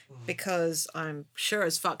because I'm sure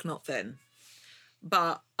as fuck not thin.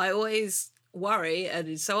 But I always worry, and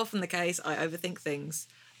it's so often the case, I overthink things,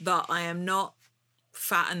 that I am not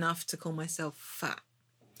fat enough to call myself fat.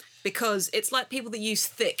 Because it's like people that use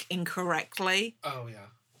thick incorrectly. Oh, yeah.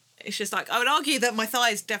 It's just like, I would argue that my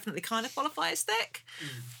thighs definitely kind of qualify as thick.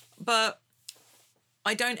 But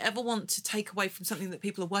I don't ever want to take away from something that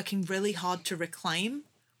people are working really hard to reclaim.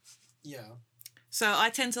 Yeah. So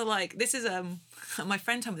I tend to like, this is, my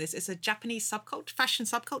friend told me this, it's a Japanese fashion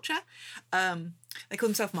subculture. They call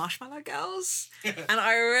themselves marshmallow girls. And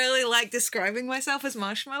I really like describing myself as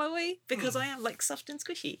marshmallowy because I am like soft and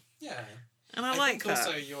squishy. Yeah. And I like think that.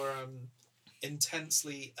 Also you're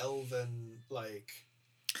intensely elven, like...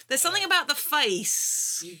 There's something about the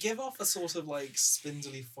face. You give off a sort of like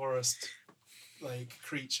spindly forest like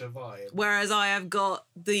creature vibe. Whereas I have got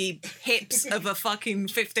the hips of a fucking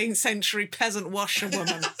 15th century peasant washerwoman.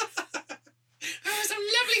 There's some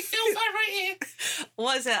lovely filth right here.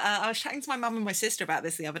 What is it? I was chatting to my mum and my sister about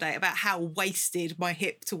this the other day, about how wasted my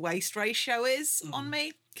hip to waist ratio is on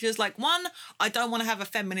me. Because like, 1, I don't want to have a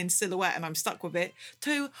feminine silhouette and I'm stuck with it.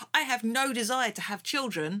 2, I have no desire to have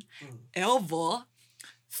children. Ever.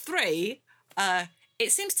 3,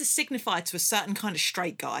 it seems to signify to a certain kind of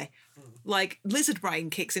straight guy. Like, lizard brain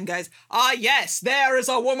kicks in and goes, yes, there is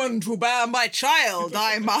a woman to bear my child.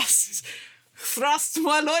 I must thrust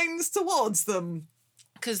my loins towards them.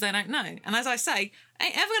 Because they don't know. And as I say,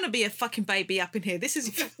 ain't ever going to be a fucking baby up in here. This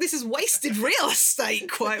is wasted real estate,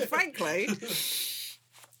 quite frankly.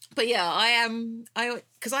 But yeah,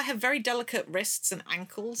 because I have very delicate wrists and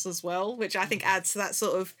ankles as well, which I think adds to that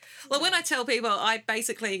sort of, like when I tell people, I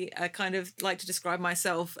basically kind of like to describe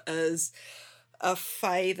myself as a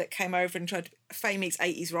fae that came over and tried to, fae meets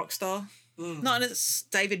 80s rock star. Not in a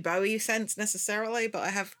David Bowie sense necessarily,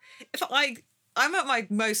 but I'm at my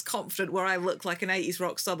most confident where I look like an 80s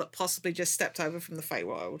rock star that possibly just stepped over from the fae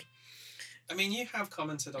world. I mean, you have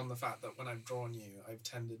commented on the fact that when I've drawn you, I've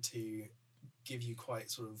tended to give you quite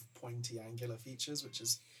sort of pointy, angular features, which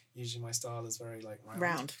is usually my style is very like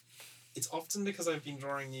round. It's often because I've been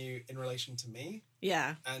drawing you in relation to me.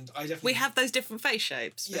 Yeah. And I definitely... We have those different face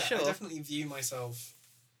shapes, for sure. I definitely view myself...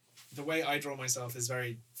 The way I draw myself is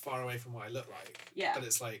very far away from what I look like. Yeah. But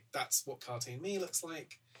it's like, that's what cartoon me looks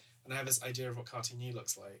like. And I have this idea of what cartoon you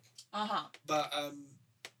looks like. But,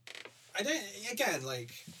 I don't... Again,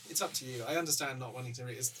 like, it's up to you. I understand not wanting to...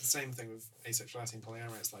 It's the same thing with asexuality and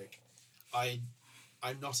polyamory. It's like...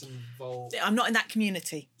 I'm not involved... I'm not in that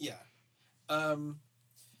community. Yeah.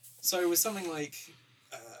 So with something like...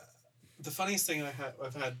 the funniest thing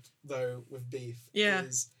I've had, though, with beef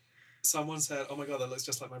is someone said, oh my God, that looks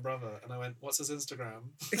just like my brother. And I went, what's his Instagram?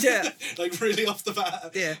 Yeah. Like, really off the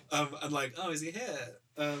bat. Yeah. And like, oh, is he here?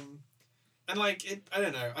 And like, I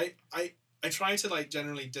don't know. I try to like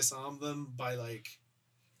generally disarm them by like...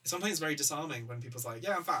 Sometimes it's very disarming when people's like,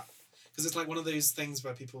 yeah, I'm fat. Because it's like one of those things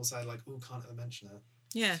where people say like, oh, can't ever mention it.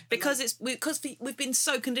 Yeah, because we've been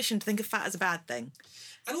so conditioned to think of fat as a bad thing.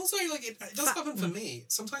 And also, like, it does happen for me.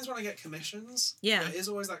 Sometimes when I get commissions, there is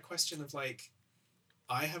always that question of like,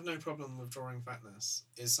 I have no problem with drawing fatness.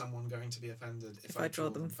 Is someone going to be offended if I draw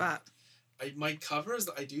them fat? My cover is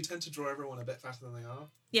that I do tend to draw everyone a bit fatter than they are.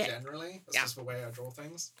 Yeah. Generally. That's just the way I draw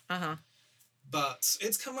things. But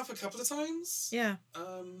it's come up a couple of times. Yeah.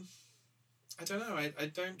 I don't know. I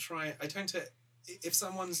don't try... I tend to... If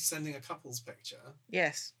someone's sending a couple's picture...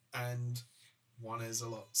 Yes. And one is a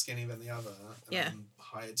lot skinnier than the other, and I'm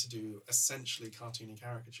hired to do essentially cartoony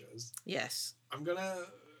caricatures... Yes. I'm going to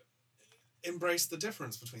embrace the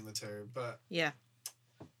difference between the two, but... Yeah.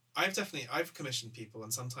 I've commissioned people,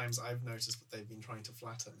 and sometimes I've noticed that they've been trying to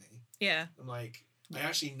flatter me. Yeah. I'm like... I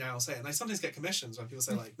actually now say it, and I sometimes get commissions when people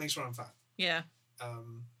say, like, make sure I'm fat. Yeah.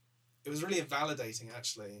 It was really validating,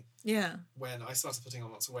 actually. Yeah. When I started putting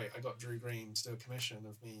on lots of weight, I got Drew Green to do a commission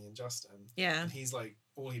of me and Justin. Yeah. And he's like,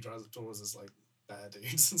 all he draws is like bear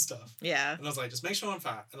dudes and stuff. Yeah. And I was like, just make sure I'm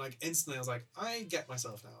fat. And like instantly I was like, I get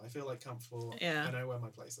myself now. I feel like comfortable. Yeah. I know where my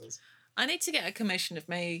place is. I need to get a commission of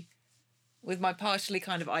me with my partially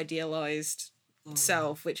kind of idealised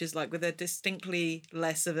self, which is like with a distinctly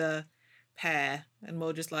less of a pear and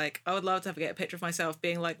more just like, I would love to get a picture of myself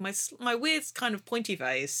being like my weird kind of pointy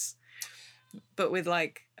face, but with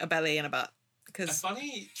like a belly and a butt. A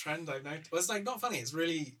funny trend I've noticed, well, it's like not funny, it's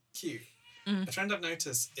really cute. A trend I've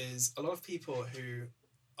noticed is a lot of people who,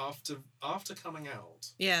 after coming out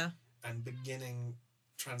and beginning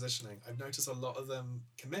transitioning, I've noticed a lot of them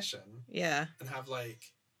commission and have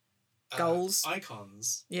like goals,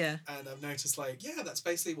 icons. Yeah. And I've noticed like, yeah, that's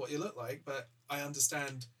basically what you look like, but I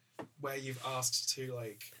understand where you've asked to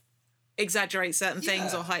like exaggerate certain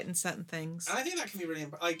things or heighten certain things. And I think that can be really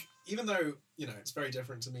like, even though, you know, it's very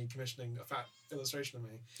different to me commissioning a fat illustration of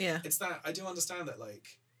me. Yeah. It's that I do understand that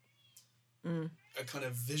like a kind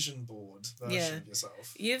of vision board version of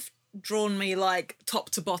yourself. You've drawn me like top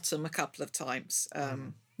to bottom a couple of times.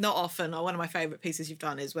 Not often. One of my favourite pieces you've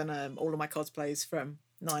done is when all of my cosplays from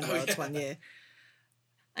 9 Worlds 1 year.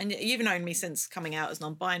 And you've known me since coming out as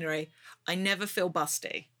non-binary. I never feel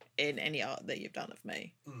busty in any art that you've done of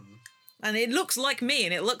me. And it looks like me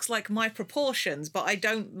and it looks like my proportions, but I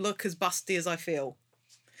don't look as busty as I feel.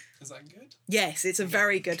 Is that good? Yes, it's a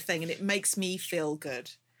very good thing and it makes me feel good.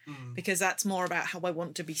 Because that's more about how I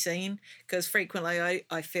want to be seen. Because frequently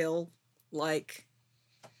I feel like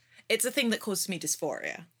it's a thing that causes me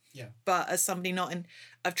dysphoria. Yeah. But as somebody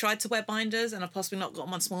I've tried to wear binders and I've possibly not got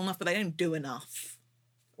one small enough, but they don't do enough.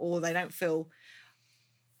 Or they don't feel...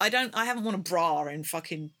 I haven't worn a bra in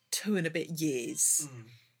fucking 2 and a bit years.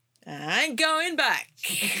 I ain't going back.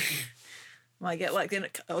 Might get like an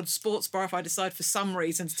odd sports bra if I decide for some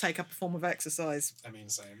reason to take up a form of exercise. I mean,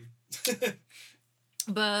 same.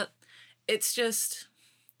 But it's just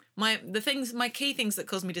my key things that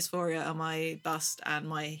cause me dysphoria are my bust and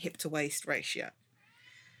my hip to waist ratio.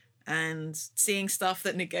 And seeing stuff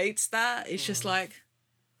that negates that is just like,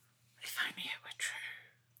 if only it were true.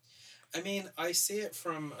 I mean, I see it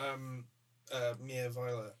from Mia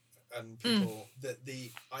Violet and people that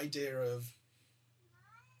the idea of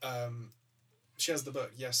she has the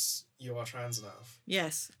book, Yes, You Are Trans Enough.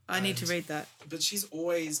 Yes, I need to read that. But she's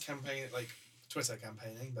always campaigning, like Twitter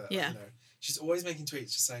campaigning, but you know, she's always making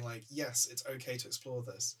tweets just saying like, yes, it's okay to explore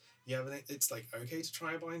this. It's like okay to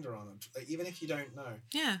try a binder on, like, even if you don't know.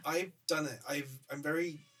 Yeah. I've done it. I'm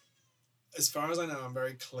very, as far as I know, I'm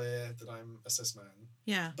very clear that I'm a cis man.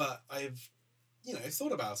 Yeah. But I've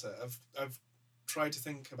thought about it. I've tried to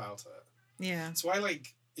think about it. Yeah. So I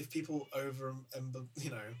like if people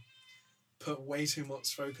put way too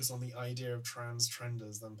much focus on the idea of trans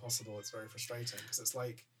trenders than possible. It's very frustrating because it's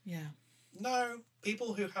like, no,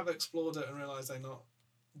 people who have explored it and realize they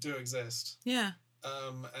do exist. Yeah.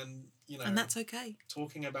 And and that's okay.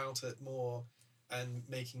 Talking about it more and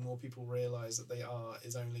making more people realize that they are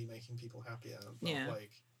is only making people happier.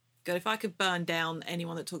 God, if I could burn down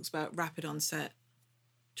anyone that talks about rapid onset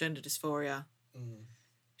gender dysphoria.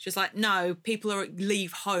 It's just like, no, people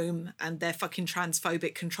leave home and they're fucking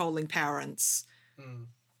transphobic controlling parents.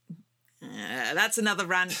 That's another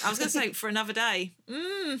rant. I was going to say for another day.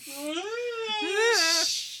 You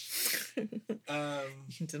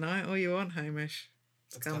can deny it all you want, Hamish.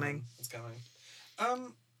 It's coming. It's coming.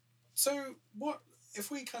 So what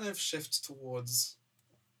if we kind of shift towards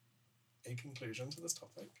a conclusion to this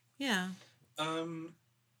topic? Yeah.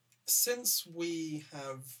 Since we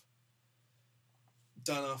have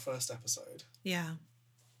done our first episode. Yeah.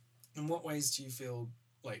 In what ways do you feel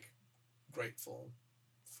like grateful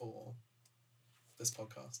for this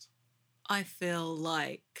podcast? I feel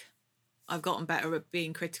like I've gotten better at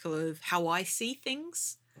being critical of how I see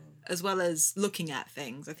things as well as looking at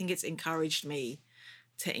things. I think it's encouraged me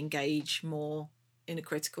to engage more in a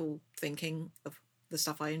critical thinking of the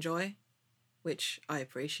stuff I enjoy, which I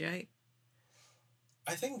appreciate.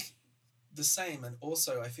 I think the same, and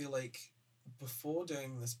also I feel like before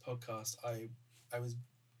doing this podcast, I was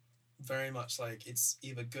very much like it's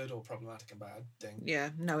either good or problematic and bad. Ding. Yeah,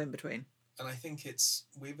 no in between. And I think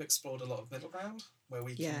we've explored a lot of middle ground where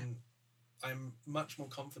we can. I'm much more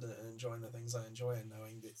confident in enjoying the things I enjoy and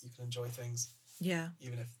knowing that you can enjoy things. Yeah.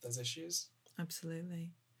 Even if there's issues.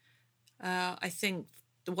 Absolutely. I think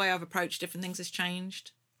the way I've approached different things has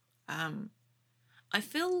changed. I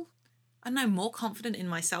feel, more confident in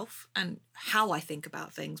myself and how I think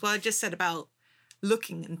about things. Well, I just said about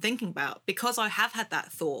looking and thinking about, because I have had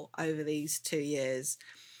that thought over these 2 years,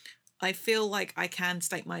 I feel like I can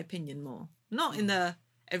state my opinion more. Not in the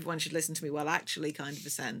everyone should listen to me well actually kind of a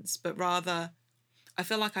sense, but rather I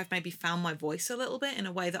feel like I've maybe found my voice a little bit in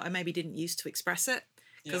a way that I maybe didn't used to express it.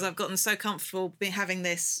 Because I've gotten so comfortable having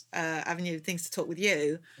this avenue of things to talk with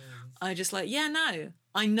you. I just like,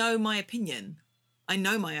 I know my opinion. I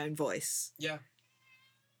know my own voice. Yeah.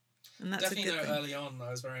 And that's definitely a good thing. Early on,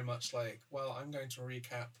 I was very much like, well, I'm going to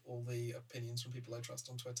recap all the opinions from people I trust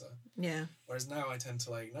on Twitter. Yeah. Whereas now I tend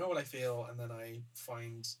to like know what I feel, and then I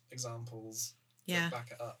find examples that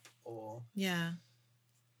back it up. Or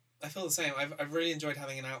I feel the same. I've really enjoyed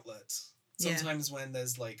having an outlet. Sometimes when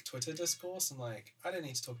there's like Twitter discourse, I'm like, I don't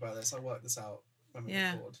need to talk about this. I'll work this out when we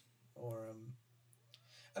record. Or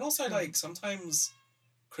and also like sometimes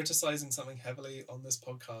criticizing something heavily on this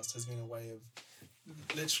podcast has been a way of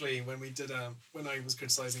literally when I was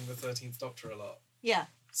criticizing the 13th Doctor a lot. Yeah.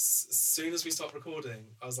 As soon as we stopped recording,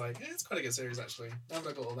 I was like, it's quite a good series actually. Now that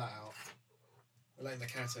I got all that out, we're letting the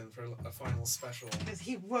cat in for a final special. Because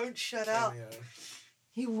he won't shut up.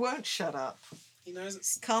 He won't shut up. He knows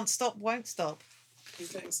it's... Can't stop, won't stop.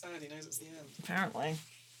 He's getting sad. He knows it's the end. Apparently.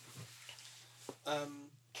 Come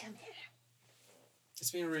here. It's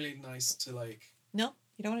been really nice to like... No?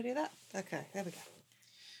 You don't want to do that? Okay, there we go.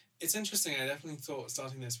 It's interesting. I definitely thought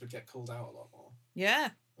starting this would get called out a lot more. Yeah.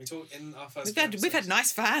 We talked in our first We've had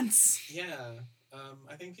nice fans. Yeah.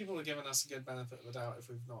 I think people have given us a good benefit of the doubt if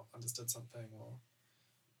we've not understood something or...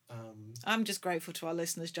 I'm just grateful to our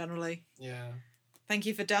listeners generally. Yeah. Thank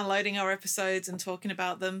you for downloading our episodes and talking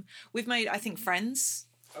about them. We've made, I think, friends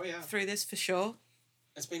through this for sure.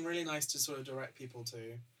 It's been really nice to sort of direct people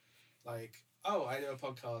to, like, oh, I do a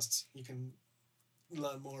podcast. You can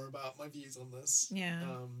learn more about my views on this.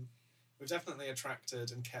 Yeah. We've definitely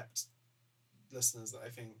attracted and kept listeners that I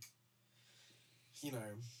think,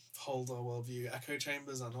 hold our worldview. Echo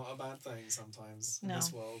chambers are not a bad thing sometimes in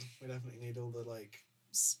this world. We definitely need all the, like,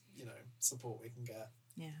 support we can get.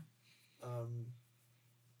 Yeah.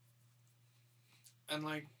 And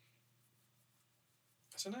like,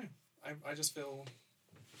 I don't know. I just feel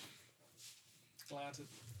glad.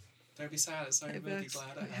 Don't be sad. It's over. Be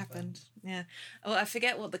glad it happened. Yeah. Oh, I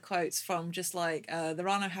forget what the quote's from. Just like there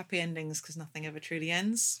are no happy endings because nothing ever truly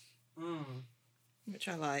ends. Which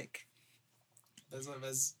I like.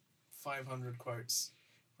 There's 500 quotes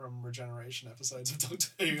from Regeneration episodes of Doctor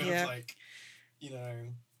Who. Yeah. Of like,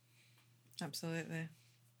 Absolutely.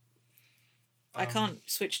 I can't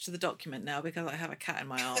switch to the document now because I have a cat in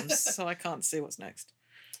my arms, so I can't see what's next.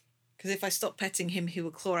 Because if I stop petting him, he will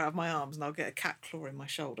claw out of my arms and I'll get a cat claw in my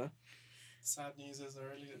shoulder. Sad news is there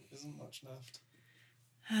really isn't much left.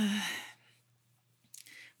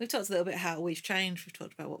 We've talked a little bit how we've changed. We've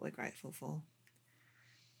talked about what we're grateful for.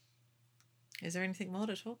 Is there anything more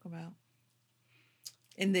to talk about?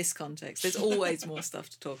 In this context, there's always more stuff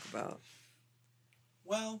to talk about.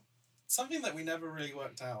 Well... something that we never really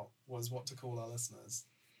worked out was what to call our listeners.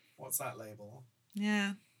 What's that label?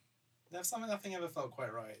 Yeah. Nothing ever felt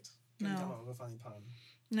quite right. Couldn't come up with a funny pun.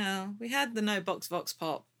 No. We had the No Box Vox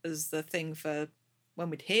Pop as the thing for when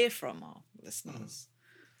we'd hear from our listeners.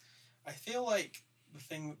 I feel like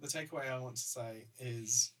the takeaway I want to say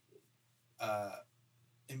is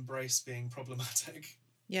embrace being problematic.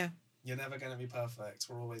 Yeah. You're never going to be perfect.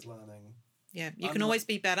 We're always learning. Yeah. You can always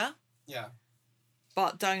be better. Yeah.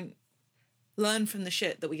 But don't learn from the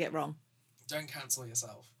shit that we get wrong. Don't cancel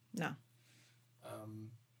yourself. No.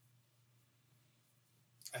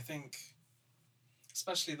 I think,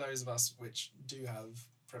 especially those of us which do have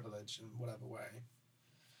privilege in whatever way,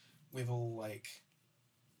 we've all like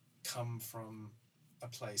come from a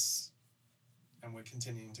place, and we're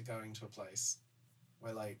continuing to going to a place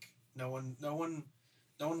where like no one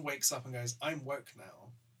wakes up and goes, "I'm woke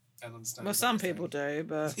now." And understand. Well, some people do,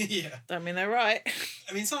 but yeah, don't mean they're right.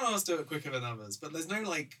 I mean, some of us do it quicker than others, but there's no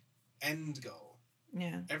like end goal.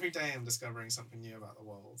 Yeah. Every day I'm discovering something new about the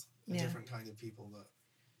world, a different kind of people that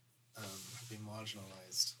have been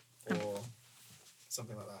marginalised or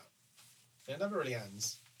something like that. It never really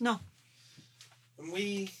ends. No. And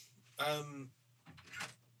we, I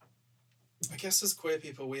guess as queer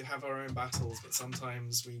people, we have our own battles, but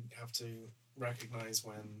sometimes we have to recognise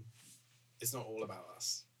when it's not all about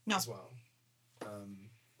us as well. I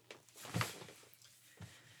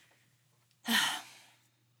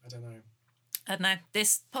don't know.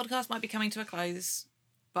 This podcast might be coming to a close,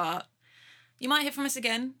 but you might hear from us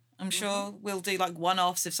again. I'm sure we'll do like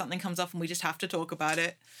one-offs if something comes up and we just have to talk about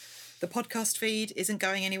it. The podcast feed isn't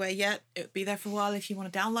going anywhere yet. It'll be there for a while if you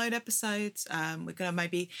want to download episodes. We're going to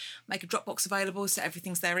maybe make a Dropbox available so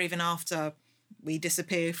everything's there even after we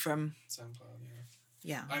disappear from SoundCloud.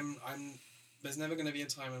 Yeah. There's never going to be a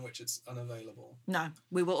time in which it's unavailable. No,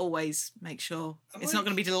 we will always make sure it's not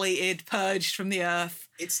going to be deleted, purged from the earth.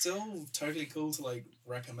 It's still totally cool to like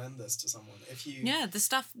recommend this to someone. If you... Yeah, the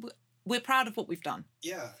stuff... We're proud of what we've done.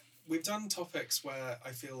 Yeah. We've done topics where I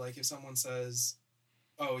feel like if someone says,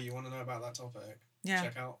 oh, you want to know about that topic,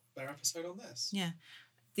 check out their episode on this. Yeah.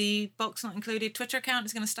 The Box Not Included Twitter account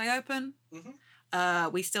is going to stay open.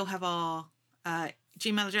 Mm-hmm. We still have our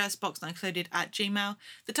Gmail address, boxnotincluded@gmail.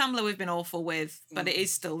 The Tumblr we've been awful with, but it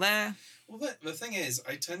is still there. Well, the thing is,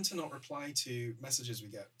 I tend to not reply to messages we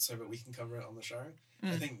get so that we can cover it on the show.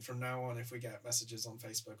 I think from now on, if we get messages on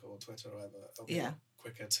Facebook or Twitter or whatever, it'll be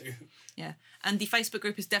quicker too. Yeah. And the Facebook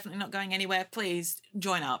group is definitely not going anywhere. Please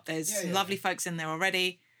join up. There's lovely folks in there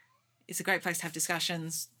already. It's a great place to have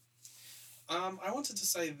discussions. I wanted to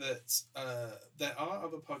say that there are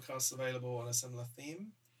other podcasts available on a similar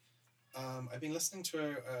theme. I've been listening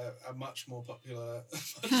to a much more popular,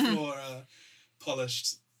 much more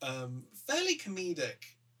polished, fairly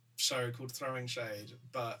comedic show called Throwing Shade,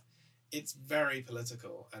 but it's very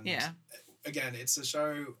political. And again, it's a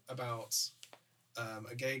show about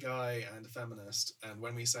a gay guy and a feminist. And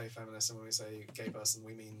when we say feminist and when we say gay person,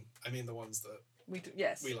 I mean the ones that we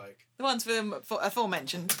like. The ones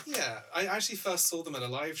aforementioned. Yeah. I actually first saw them at a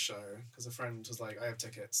live show because a friend was like, I have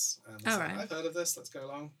tickets. And I was like, I've heard of this, let's go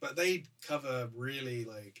along. But they cover really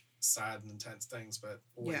like sad and intense things, but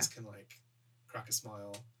always can like crack a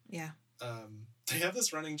smile. Yeah. They have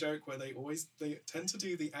this running joke where they tend to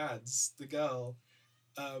do the ads, the girl,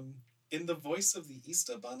 in the voice of the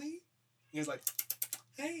Easter Bunny. He was like,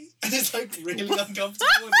 hey. And it's like really uncomfortable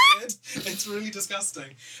and weird. It's really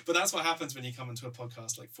disgusting. But that's what happens when you come into a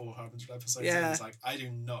podcast like 400 episodes and it's like, I do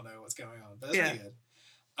not know what's going on. But it's really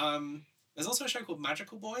good. There's also a show called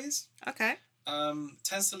Magical Boys. Okay.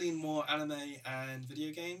 Tends to lean more anime and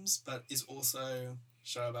video games, but is also a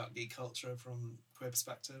show about geek culture from queer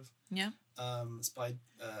perspective. Yeah. It's by,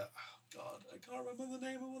 I can't remember the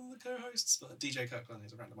name of one of the co-hosts, but DJ Kirkland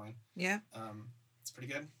is a friend of mine. Yeah. It's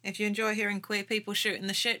pretty good. If you enjoy hearing queer people shooting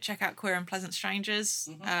the shit, check out Queer and Pleasant Strangers,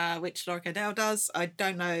 which Laura Cadell does. I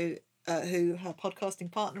don't know who her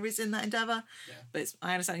podcasting partner is in that endeavour, but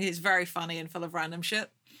I understand it's very funny and full of random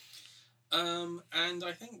shit. And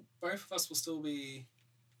I think both of us will still be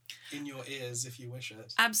in your ears if you wish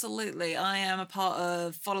it. Absolutely. I am a part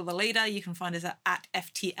of Follow the Leader. You can find us at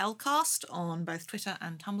FTLcast on both Twitter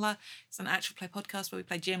and Tumblr. It's an actual play podcast where we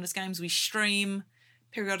play GMless games. We stream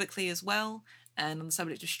periodically as well. And on the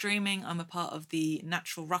subject of streaming, I'm a part of the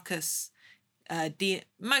Natural Ruckus,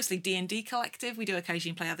 mostly D&D collective. We do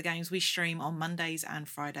occasionally play other games. We stream on Mondays and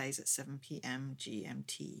Fridays at 7 p.m.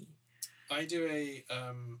 GMT. I do a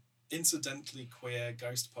incidentally queer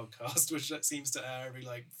ghost podcast, which seems to air every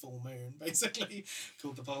like full moon, basically,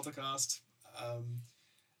 called The Poltercast.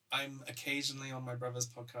 I'm occasionally on my brother's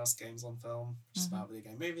podcast, Games on Film, which is about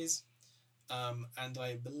video game movies. And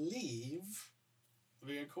I believe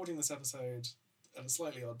we're recording this episode at a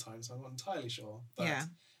slightly odd time, so I'm not entirely sure. But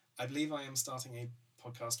I believe I am starting a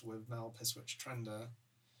podcast with Mel Piswich Trender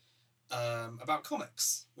about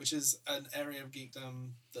comics, which is an area of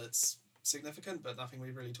geekdom that's significant, but nothing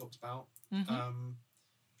we've really talked about.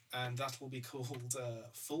 And that will be called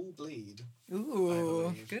Full Bleed.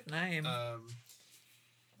 Ooh, good name.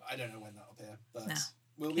 I don't know when that'll appear, but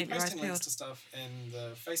we'll be posting links to stuff in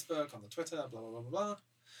the Facebook, on the Twitter, blah, blah, blah, blah,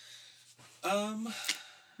 blah.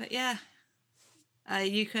 But yeah,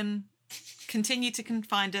 you can continue to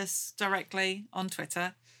find us directly on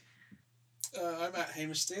Twitter. I'm at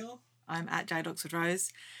Hamish Steele. I'm at Jade Oxford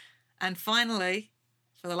Rose. And finally,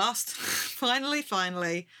 for the last,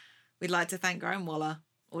 finally, we'd like to thank Graham Waller,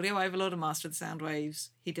 audio overlord and master of the sound waves.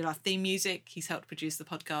 He did our theme music. He's helped produce the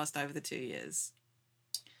podcast over the 2 years.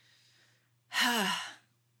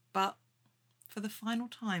 But for the final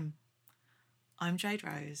time, I'm Jade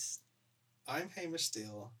Rose. I'm Hamish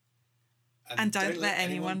Steele. And don't let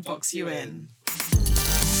anyone box you in.